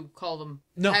the two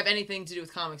No. have anything to do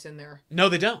with comics in there. No,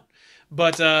 they don't.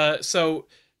 But so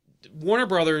Warner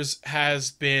Brothers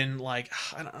has been like,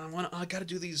 I got to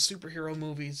do these superhero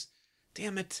movies.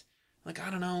 Damn it. Like,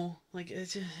 I don't know. Like,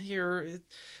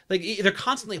 they're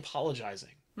constantly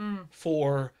apologizing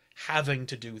for having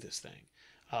to do this thing.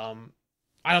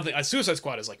 I don't think Suicide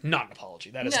Squad is like not an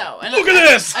apology. That is like, look at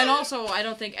this. And also, I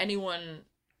don't think anyone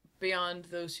beyond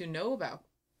those who know about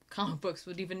comic books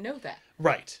would even know that.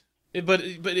 Right. But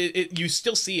you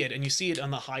still see it, and you see it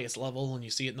on the highest level, and you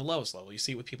see it in the lowest level. You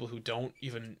see it with people who don't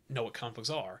even know what comic books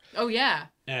are. Oh yeah.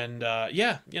 And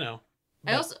yeah, you know.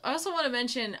 I also want to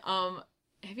mention,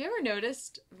 have you ever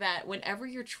noticed that whenever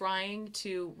you're trying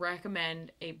to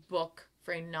recommend a book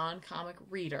for a non-comic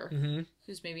reader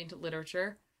who's maybe into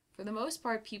literature, for the most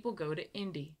part, people go to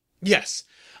indie. Yes.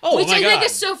 Oh Which my I God. think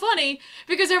is so funny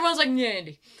because everyone's like, yeah,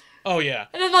 indie. Oh yeah.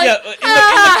 And I'm like, yeah, in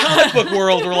the comic book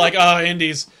world, we're like,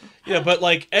 indies. Yeah, but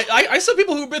like, I saw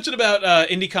people who bitching about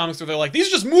indie comics where they're like, these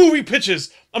are just movie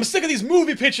pitches. I'm sick of these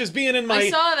movie pitches being in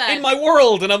my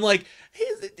world, and I'm like,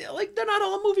 like they're not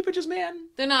all movie pitches, man.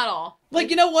 They're not all.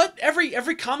 Like, you know what?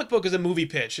 Every comic book is a movie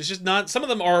pitch. It's just not. Some of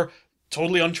them are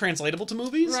totally untranslatable to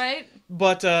movies. Right?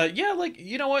 But yeah, like,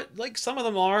 you know what? Like, some of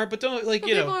them are, but don't, like, But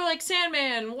you people know. are like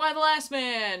Sandman, Why the Last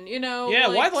Man, you know, Yeah,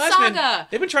 like Why the Last Saga. Man.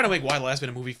 They've been trying to make Why the Last Man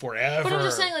a movie forever. But I'm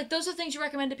just saying, like, those are things you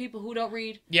recommend to people who don't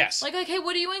read. Yes. Like, hey,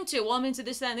 what are you into? Well, I'm into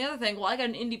this, that, and the other thing. Well, I got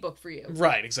an indie book for you.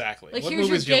 Right, exactly. Like, What here's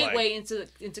your movies do you gateway like?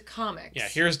 into comics. Yeah,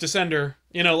 here's Descender.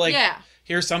 You know, like, Yeah.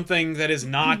 here's something that is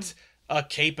not a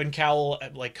cape and cowl,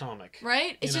 like, comic.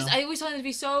 Right? It's You just, know? I always find it to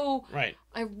be so Right.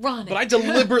 ironic. But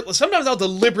sometimes I'll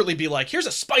deliberately be like, here's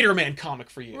a Spider-Man comic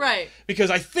for you. Right.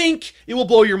 Because I think it will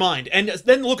blow your mind. And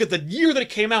then look at the year that it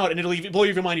came out, and it'll even blow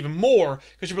your mind even more.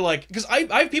 Because you'll be like, because I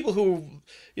have people who,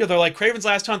 you know, they're like, Kraven's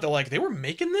Last Hunt, they're like, they were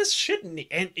making this shit in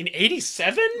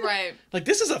 87? Right. Like,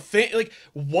 this is a thing. Like,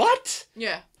 what?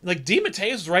 Yeah. Like,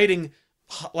 DeMatteis was writing,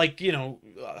 like, you know,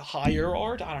 higher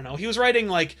art? I don't know. He was writing,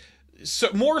 like,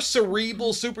 more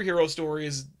cerebral superhero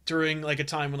stories during, like, a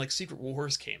time when, like, Secret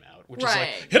Wars came out, which is like,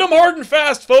 Right. hit them hard and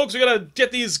fast, folks. We gotta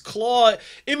get these hard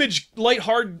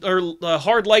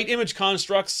light image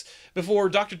constructs before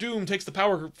Doctor Doom takes the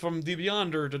power from the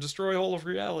Beyonder to destroy all of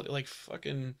reality. Like,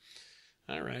 fucking,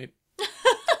 all right.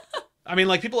 I mean,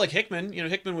 like, people like Hickman, you know,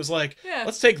 Hickman was like, Yeah.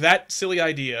 let's take that silly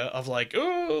idea of, like,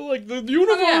 oh, like, the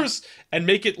universe, and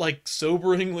make it, like,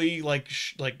 soberingly, like,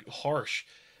 harsh.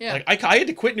 Yeah. Like, I had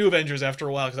to quit New Avengers after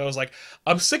a while, because I was like,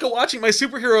 I'm sick of watching my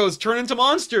superheroes turn into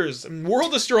monsters and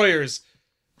world destroyers.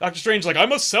 Doctor Strange's like, I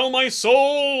must sell my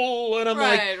soul, and I'm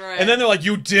like, Right. and then they're like,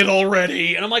 you did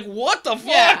already, and I'm like, what the fuck?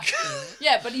 Yeah.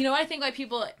 Yeah, but you know, I think why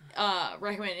people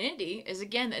recommend indie is,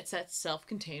 again, it's that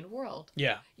self-contained world.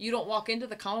 Yeah. You don't walk into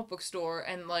the comic book store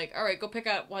and like, all right, go pick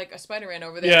out like a Spider-Man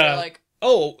over there. Yeah. You're like,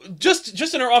 Oh,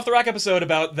 just in our off the rack episode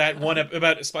about that one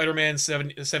about Spider-Man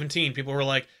 17, people were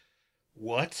like,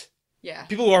 what? yeah,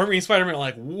 People who aren't reading Spider-Man are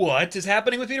like, what is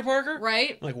happening with Peter Parker?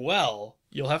 right, I'm like, well,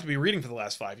 you'll have to be reading for the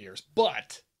last 5 years,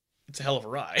 but it's a hell of a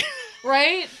ride.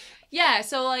 right. Yeah,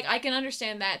 so like I can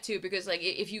understand that too, because like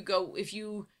if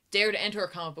you dare to enter a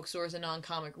comic book store as a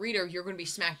non-comic reader, you're going to be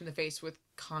smacked in the face with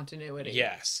continuity.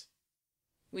 Yes.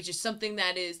 Which is something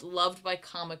that is loved by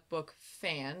comic book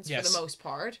fans for Yes. the most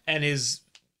part. And is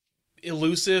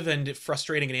elusive and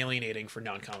frustrating and alienating for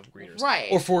non-comic book readers. Right.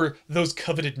 Or for those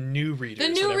coveted new readers.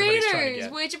 The that new everybody's trying to readers,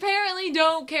 get. which apparently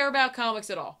don't care about comics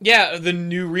at all. Yeah, the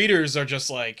new readers are just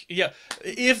like, yeah,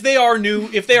 if they are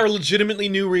legitimately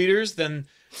new readers, then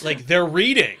like they're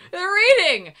reading. They're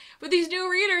reading! But these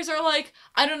new readers are like,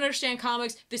 I don't understand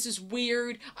comics, this is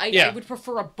weird, I would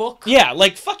prefer a book. Yeah,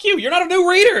 like fuck you, you're not a new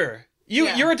reader.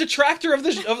 Yeah. You're a detractor of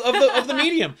the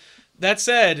medium. That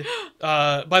said,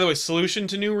 by the way, solution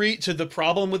to the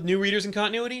problem with new readers and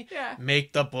continuity: Yeah.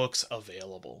 make the books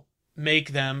available.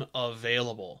 Make them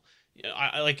available. You know,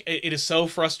 I like it is so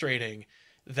frustrating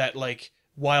that like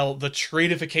while the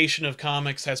tradification of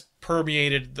comics has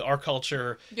permeated our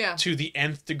culture Yeah. to the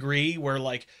nth degree, where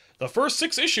like the first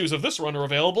 6 issues of this run are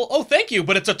available. Oh, thank you,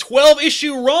 but it's a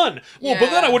 12-issue run. Well, but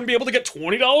then I Yeah. wouldn't be able to get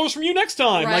 $20 from you next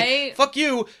time. Right. Like, fuck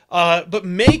you. But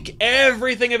make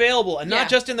everything available, and Yeah. not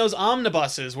just in those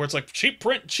omnibuses where it's like cheap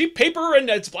print, cheap paper, and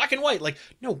it's black and white. Like,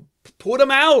 no, put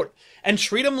them out and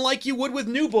treat them like you would with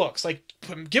new books. Like,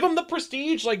 give them the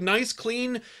prestige, like nice,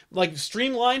 clean, like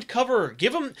streamlined cover.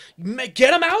 Get them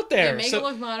out there. Yeah, make So- it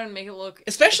look modern, make it look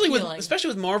especially appealing.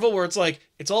 with Marvel, where it's like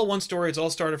it's all one story, it's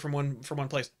all started from one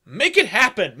place. Make it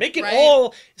happen. Make it Right.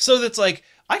 all so that's like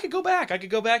I could go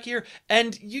back here,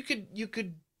 and you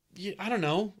could. I don't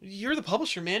know. You're the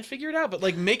publisher, man. Figure it out. But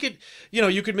like, make it. You know,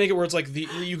 you could make it where it's like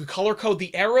you could color code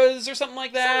the eras or something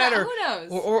like that, Who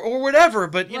knows? or whatever.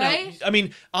 But you Right? know, I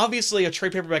mean, obviously, a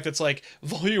trade paperback that's like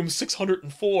volume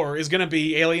 604 is gonna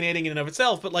be alienating in and of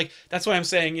itself. But like, that's why I'm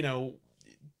saying, you know,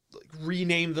 like,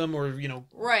 rename them, or you know,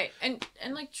 Right. And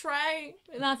like try,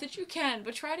 not that you can,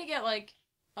 but try to get like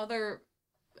other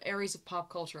areas of pop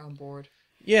culture on board.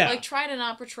 yeah. Like try to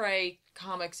not portray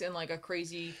comics in like a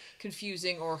crazy,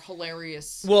 confusing or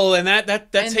hilarious. Well, and that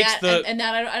and takes that, and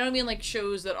that I don't mean like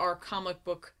shows that are comic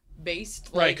book based.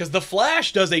 right, Like, because The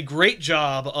Flash does a great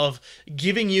job of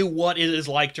giving you what it is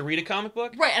like to read a comic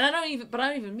book. right, and I don't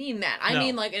even mean that. I No.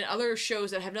 mean like in other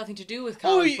shows that have nothing to do with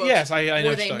Oh, comic books. yes, I know where what they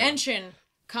you're talking about. mention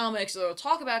comics, or they'll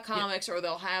talk about comics, or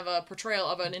they'll have a portrayal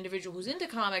of an individual who's into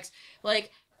comics.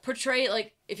 Like portray,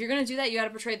 like if you're gonna do that, you got to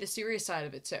portray the serious side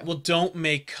of it too. Well, don't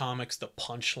make comics the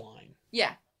punchline.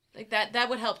 Yeah, like that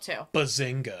would help too.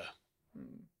 Bazinga.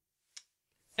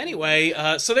 Anyway,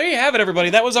 so there you have it, everybody.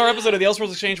 That was our episode of the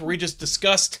Elseworlds Exchange, where we just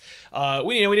discussed.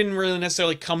 We didn't really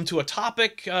necessarily come to a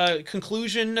topic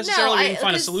conclusion necessarily. We didn't find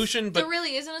a because solution, but there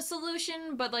really isn't a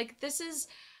solution. But like this is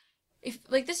if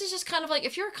like this is just kind of like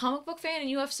if you're a comic book fan and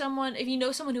you have someone, if you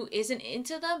know someone who isn't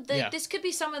into them, then this could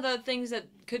be some of the things that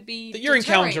could be that you're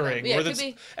encountering. Yeah,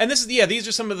 and this is these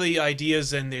are some of the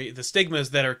ideas and the stigmas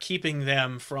that are keeping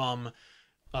them from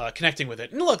connecting with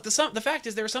it. And look, the fact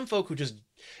is there are some folk who just,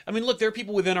 I mean, look, there are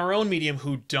people within our own medium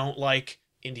who don't like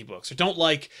indie books or don't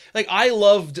like I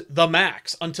loved The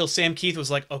Max until Sam Keith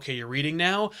was like, okay, you're reading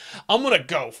now, I'm gonna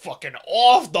go fucking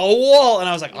off the wall, and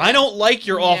I was like, I don't like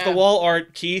your off the wall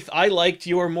art, Keith. I liked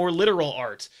your more literal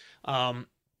art.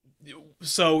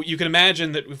 So you can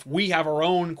imagine that if we have our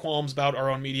own qualms about our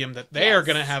own medium, that they are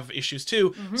gonna have issues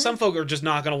too. Some folk are just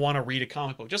not gonna want to read a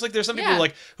comic book, just like there's some people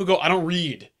like who go, I don't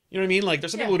read. You know what I mean? Like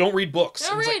there's some people who don't read books.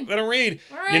 I don't read.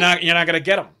 Right. You're not gonna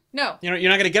get them. No. You're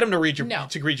not going to get them to read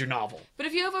your novel. But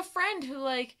if you have a friend who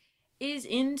like is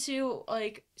into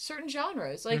like certain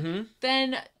genres, like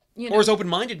then or is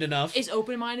open-minded enough.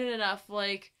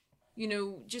 Like,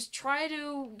 just try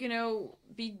to,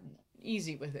 be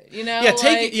easy with it. Yeah,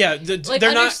 take it. Like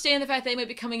understand the fact they might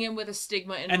be coming in with a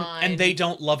stigma in mind. And they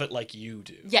don't love it like you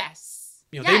do. Yes.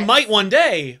 They might one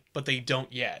day, but they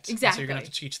don't yet. Exactly. So you're gonna have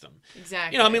to teach them.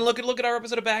 Exactly. I mean, look at our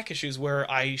episode of Back Issues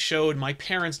where I showed my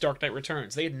parents Dark Knight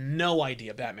Returns. They had no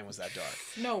idea Batman was that dark.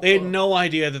 No. They had no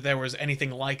idea that there was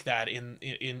anything like that in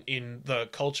the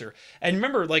culture. And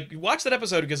remember, watch that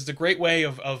episode because it's a great way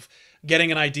of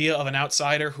getting an idea of an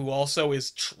outsider who also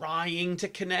is trying to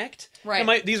connect. Right.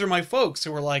 And these are my folks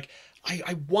who were like,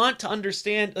 I want to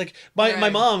understand. Like my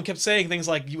mom kept saying things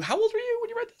like, how old were you when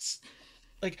you read this?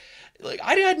 Like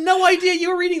I had no idea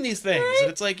you were reading these things, and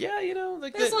it's like,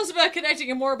 it's less about connecting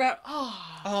and more about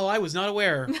I was not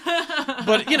aware.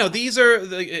 But these are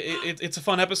it's a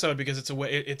fun episode because it's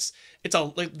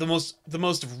the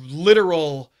most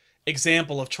literal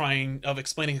example of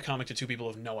explaining a comic to two people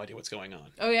who have no idea what's going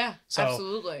on. Oh yeah, so,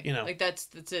 absolutely. That's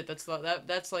it.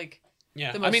 That's like.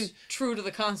 Yeah, the most true to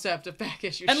the concept of Back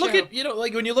Issue. And show. Look at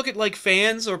when you look at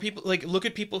fans or people look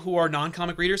at people who are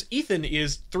non-comic readers. Ethan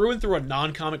is through and through a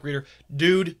non-comic reader.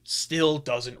 Dude still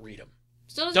doesn't read them.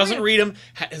 Doesn't read them.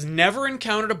 Has never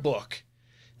encountered a book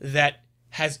that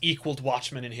has equaled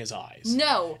Watchmen in his eyes.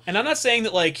 No. And I'm not saying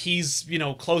that he's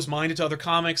closed-minded to other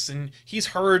comics, and he's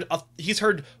heard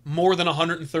more than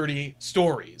 130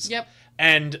 stories. Yep.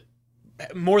 And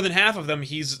more than half of them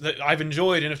I've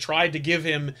enjoyed and have tried to give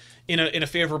him in a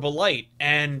favorable light,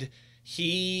 and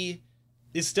he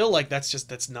is still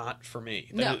that's not for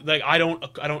me. No. I don't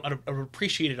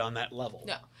appreciate it on that level.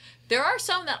 No. There are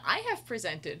some that I have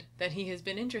presented that he has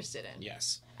been interested in.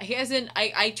 Yes. He hasn't.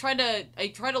 I tried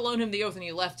to loan him the Oath and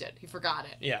he left it. He forgot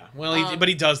it. Yeah. Well, but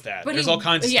he does that. There's all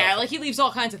kinds of stuff. Yeah, he leaves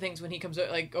all kinds of things when he comes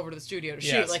over to the studio to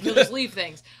shoot. He'll just leave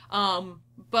things.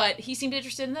 But he seemed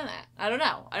interested in that. I don't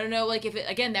know. If it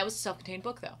again, that was a self-contained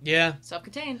book though. Yeah.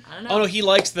 Self-contained. I don't know. Oh no, he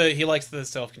likes the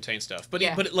self-contained stuff. But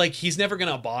he's never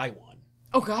gonna buy one.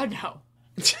 Oh God, no.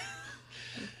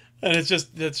 And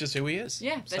that's just who he is.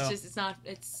 Yeah,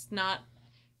 it's not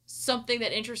something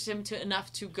that interests him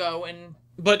enough to go and.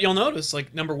 But you'll notice,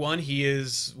 number one, he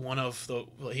is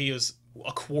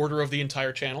a quarter of the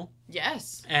entire channel.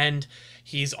 Yes. And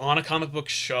he's on a comic book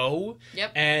show.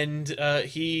 Yep. And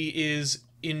he is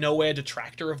in no way a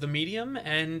detractor of the medium,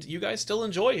 and you guys still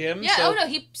enjoy him. Yeah. So... Oh no,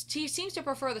 he seems to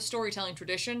prefer the storytelling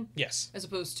tradition. Yes. As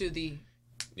opposed to the.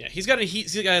 Yeah, he's got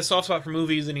a soft spot for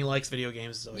movies, and he likes video games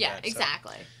and stuff like that.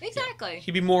 Exactly. So, exactly. Yeah.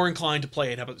 He'd be more inclined to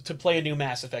play a new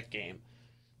Mass Effect game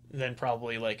than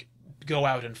probably go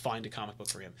out and find a comic book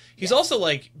for him. He's also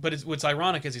but what's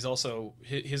ironic is he's also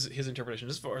his interpretation,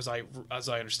 as far as I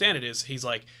understand it, is he's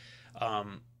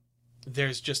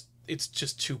it's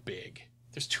just too big.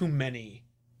 There's too many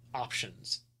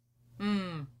options.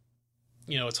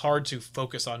 It's hard to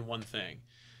focus on one thing.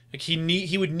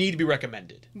 He would need to be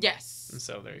recommended. Yes. And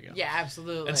so there you go. Yeah,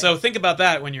 absolutely. And so think about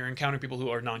that when you're encountering people who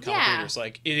are non-comic readers.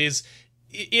 It is,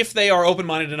 if they are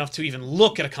open-minded enough to even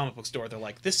look at a comic book store, they're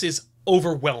like, this is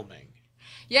overwhelming.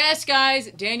 Yes,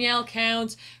 guys, Danielle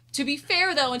counts. To be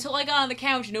fair, though, until I got on the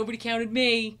couch, nobody counted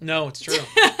me. No, it's true.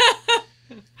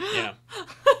 Yeah.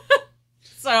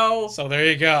 So there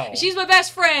you go. She's my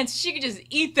best friend, so she could just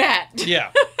eat that.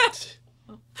 Yeah.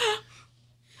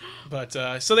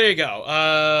 But, so there you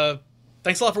go.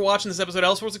 Thanks a lot for watching this episode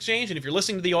of Elseworlds Exchange, and if you're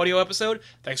listening to the audio episode,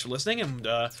 thanks for listening, and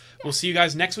we'll see you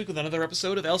guys next week with another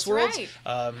episode of Elseworlds. Right.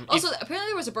 Also, apparently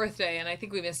there was a birthday, and I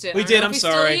think we missed it. We did, I'm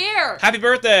sorry. Still here. Happy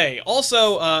birthday!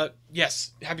 Also,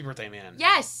 yes, happy birthday, man.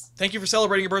 Yes. Thank you for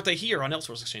celebrating your birthday here on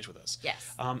Elseworlds Exchange with us.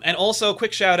 Yes. And also,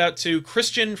 quick shout-out to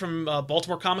Christian from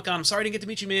Baltimore Comic-Con. I'm sorry I didn't get to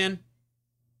meet you, man.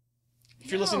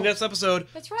 If you're listening to this episode,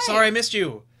 that's right. Sorry I missed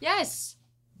you. Yes.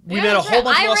 We met a whole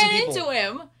bunch of awesome people. I ran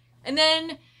into him, and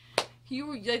then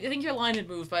I think your line had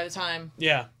moved by the time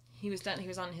Yeah. he was done. He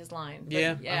was on his line. But,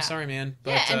 Yeah. I'm sorry, man.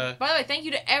 But Yeah, and by the way, thank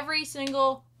you to every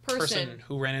single person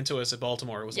who ran into us at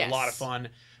Baltimore. It was a Yes. lot of fun.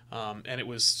 And it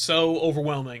was so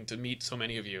overwhelming to meet so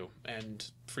many of you and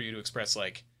for you to express,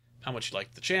 like, how much you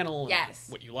liked the channel and Yes.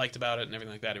 what you liked about it and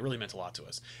everything like that. It really meant a lot to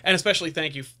us. And especially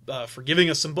thank you for giving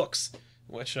us some books,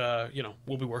 which,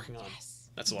 we'll be working on. Yes.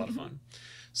 That's a lot of fun.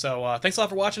 So thanks a lot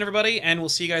for watching, everybody, and we'll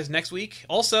see you guys next week.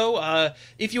 Also,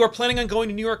 if you are planning on going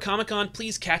to New York Comic Con,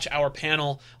 please catch our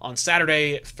panel on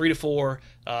Saturday, 3 to 4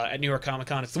 at New York Comic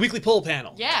Con. It's the weekly poll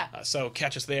panel. Yeah. So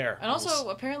catch us there. And also,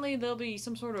 apparently, there'll be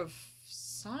some sort of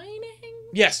signing?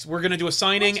 Yes, we're going to do a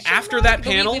signing Question after mark? that The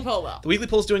panel. Weekly Poll will. The Weekly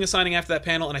Poll's doing a signing after that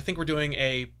panel, and I think we're doing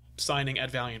a signing at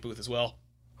Valiant booth as well.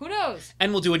 Who knows?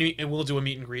 And we'll do a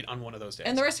meet and greet on one of those days.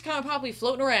 And the rest of Comic Pop will be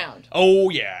floating around. Oh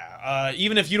yeah.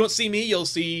 Even if you don't see me, you'll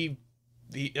see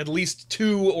at least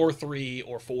 2 or 3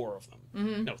 or 4 of them.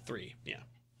 Mm-hmm. No, 3. Yeah.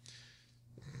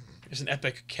 There's an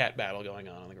epic cat battle going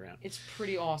on the ground. It's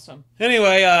pretty awesome.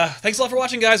 Anyway, thanks a lot for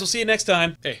watching, guys. We'll see you next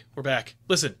time. Hey, we're back.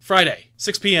 Listen, Friday,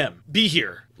 6 p.m. Be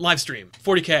here. Live stream.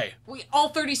 40K. All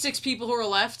 36 people who are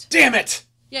left. Damn it!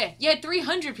 Yeah, you had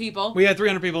 300 people. We had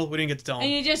 300 people. We didn't get to tell them.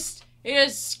 And you just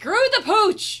screwed the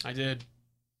pooch. I did.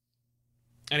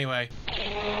 Anyway.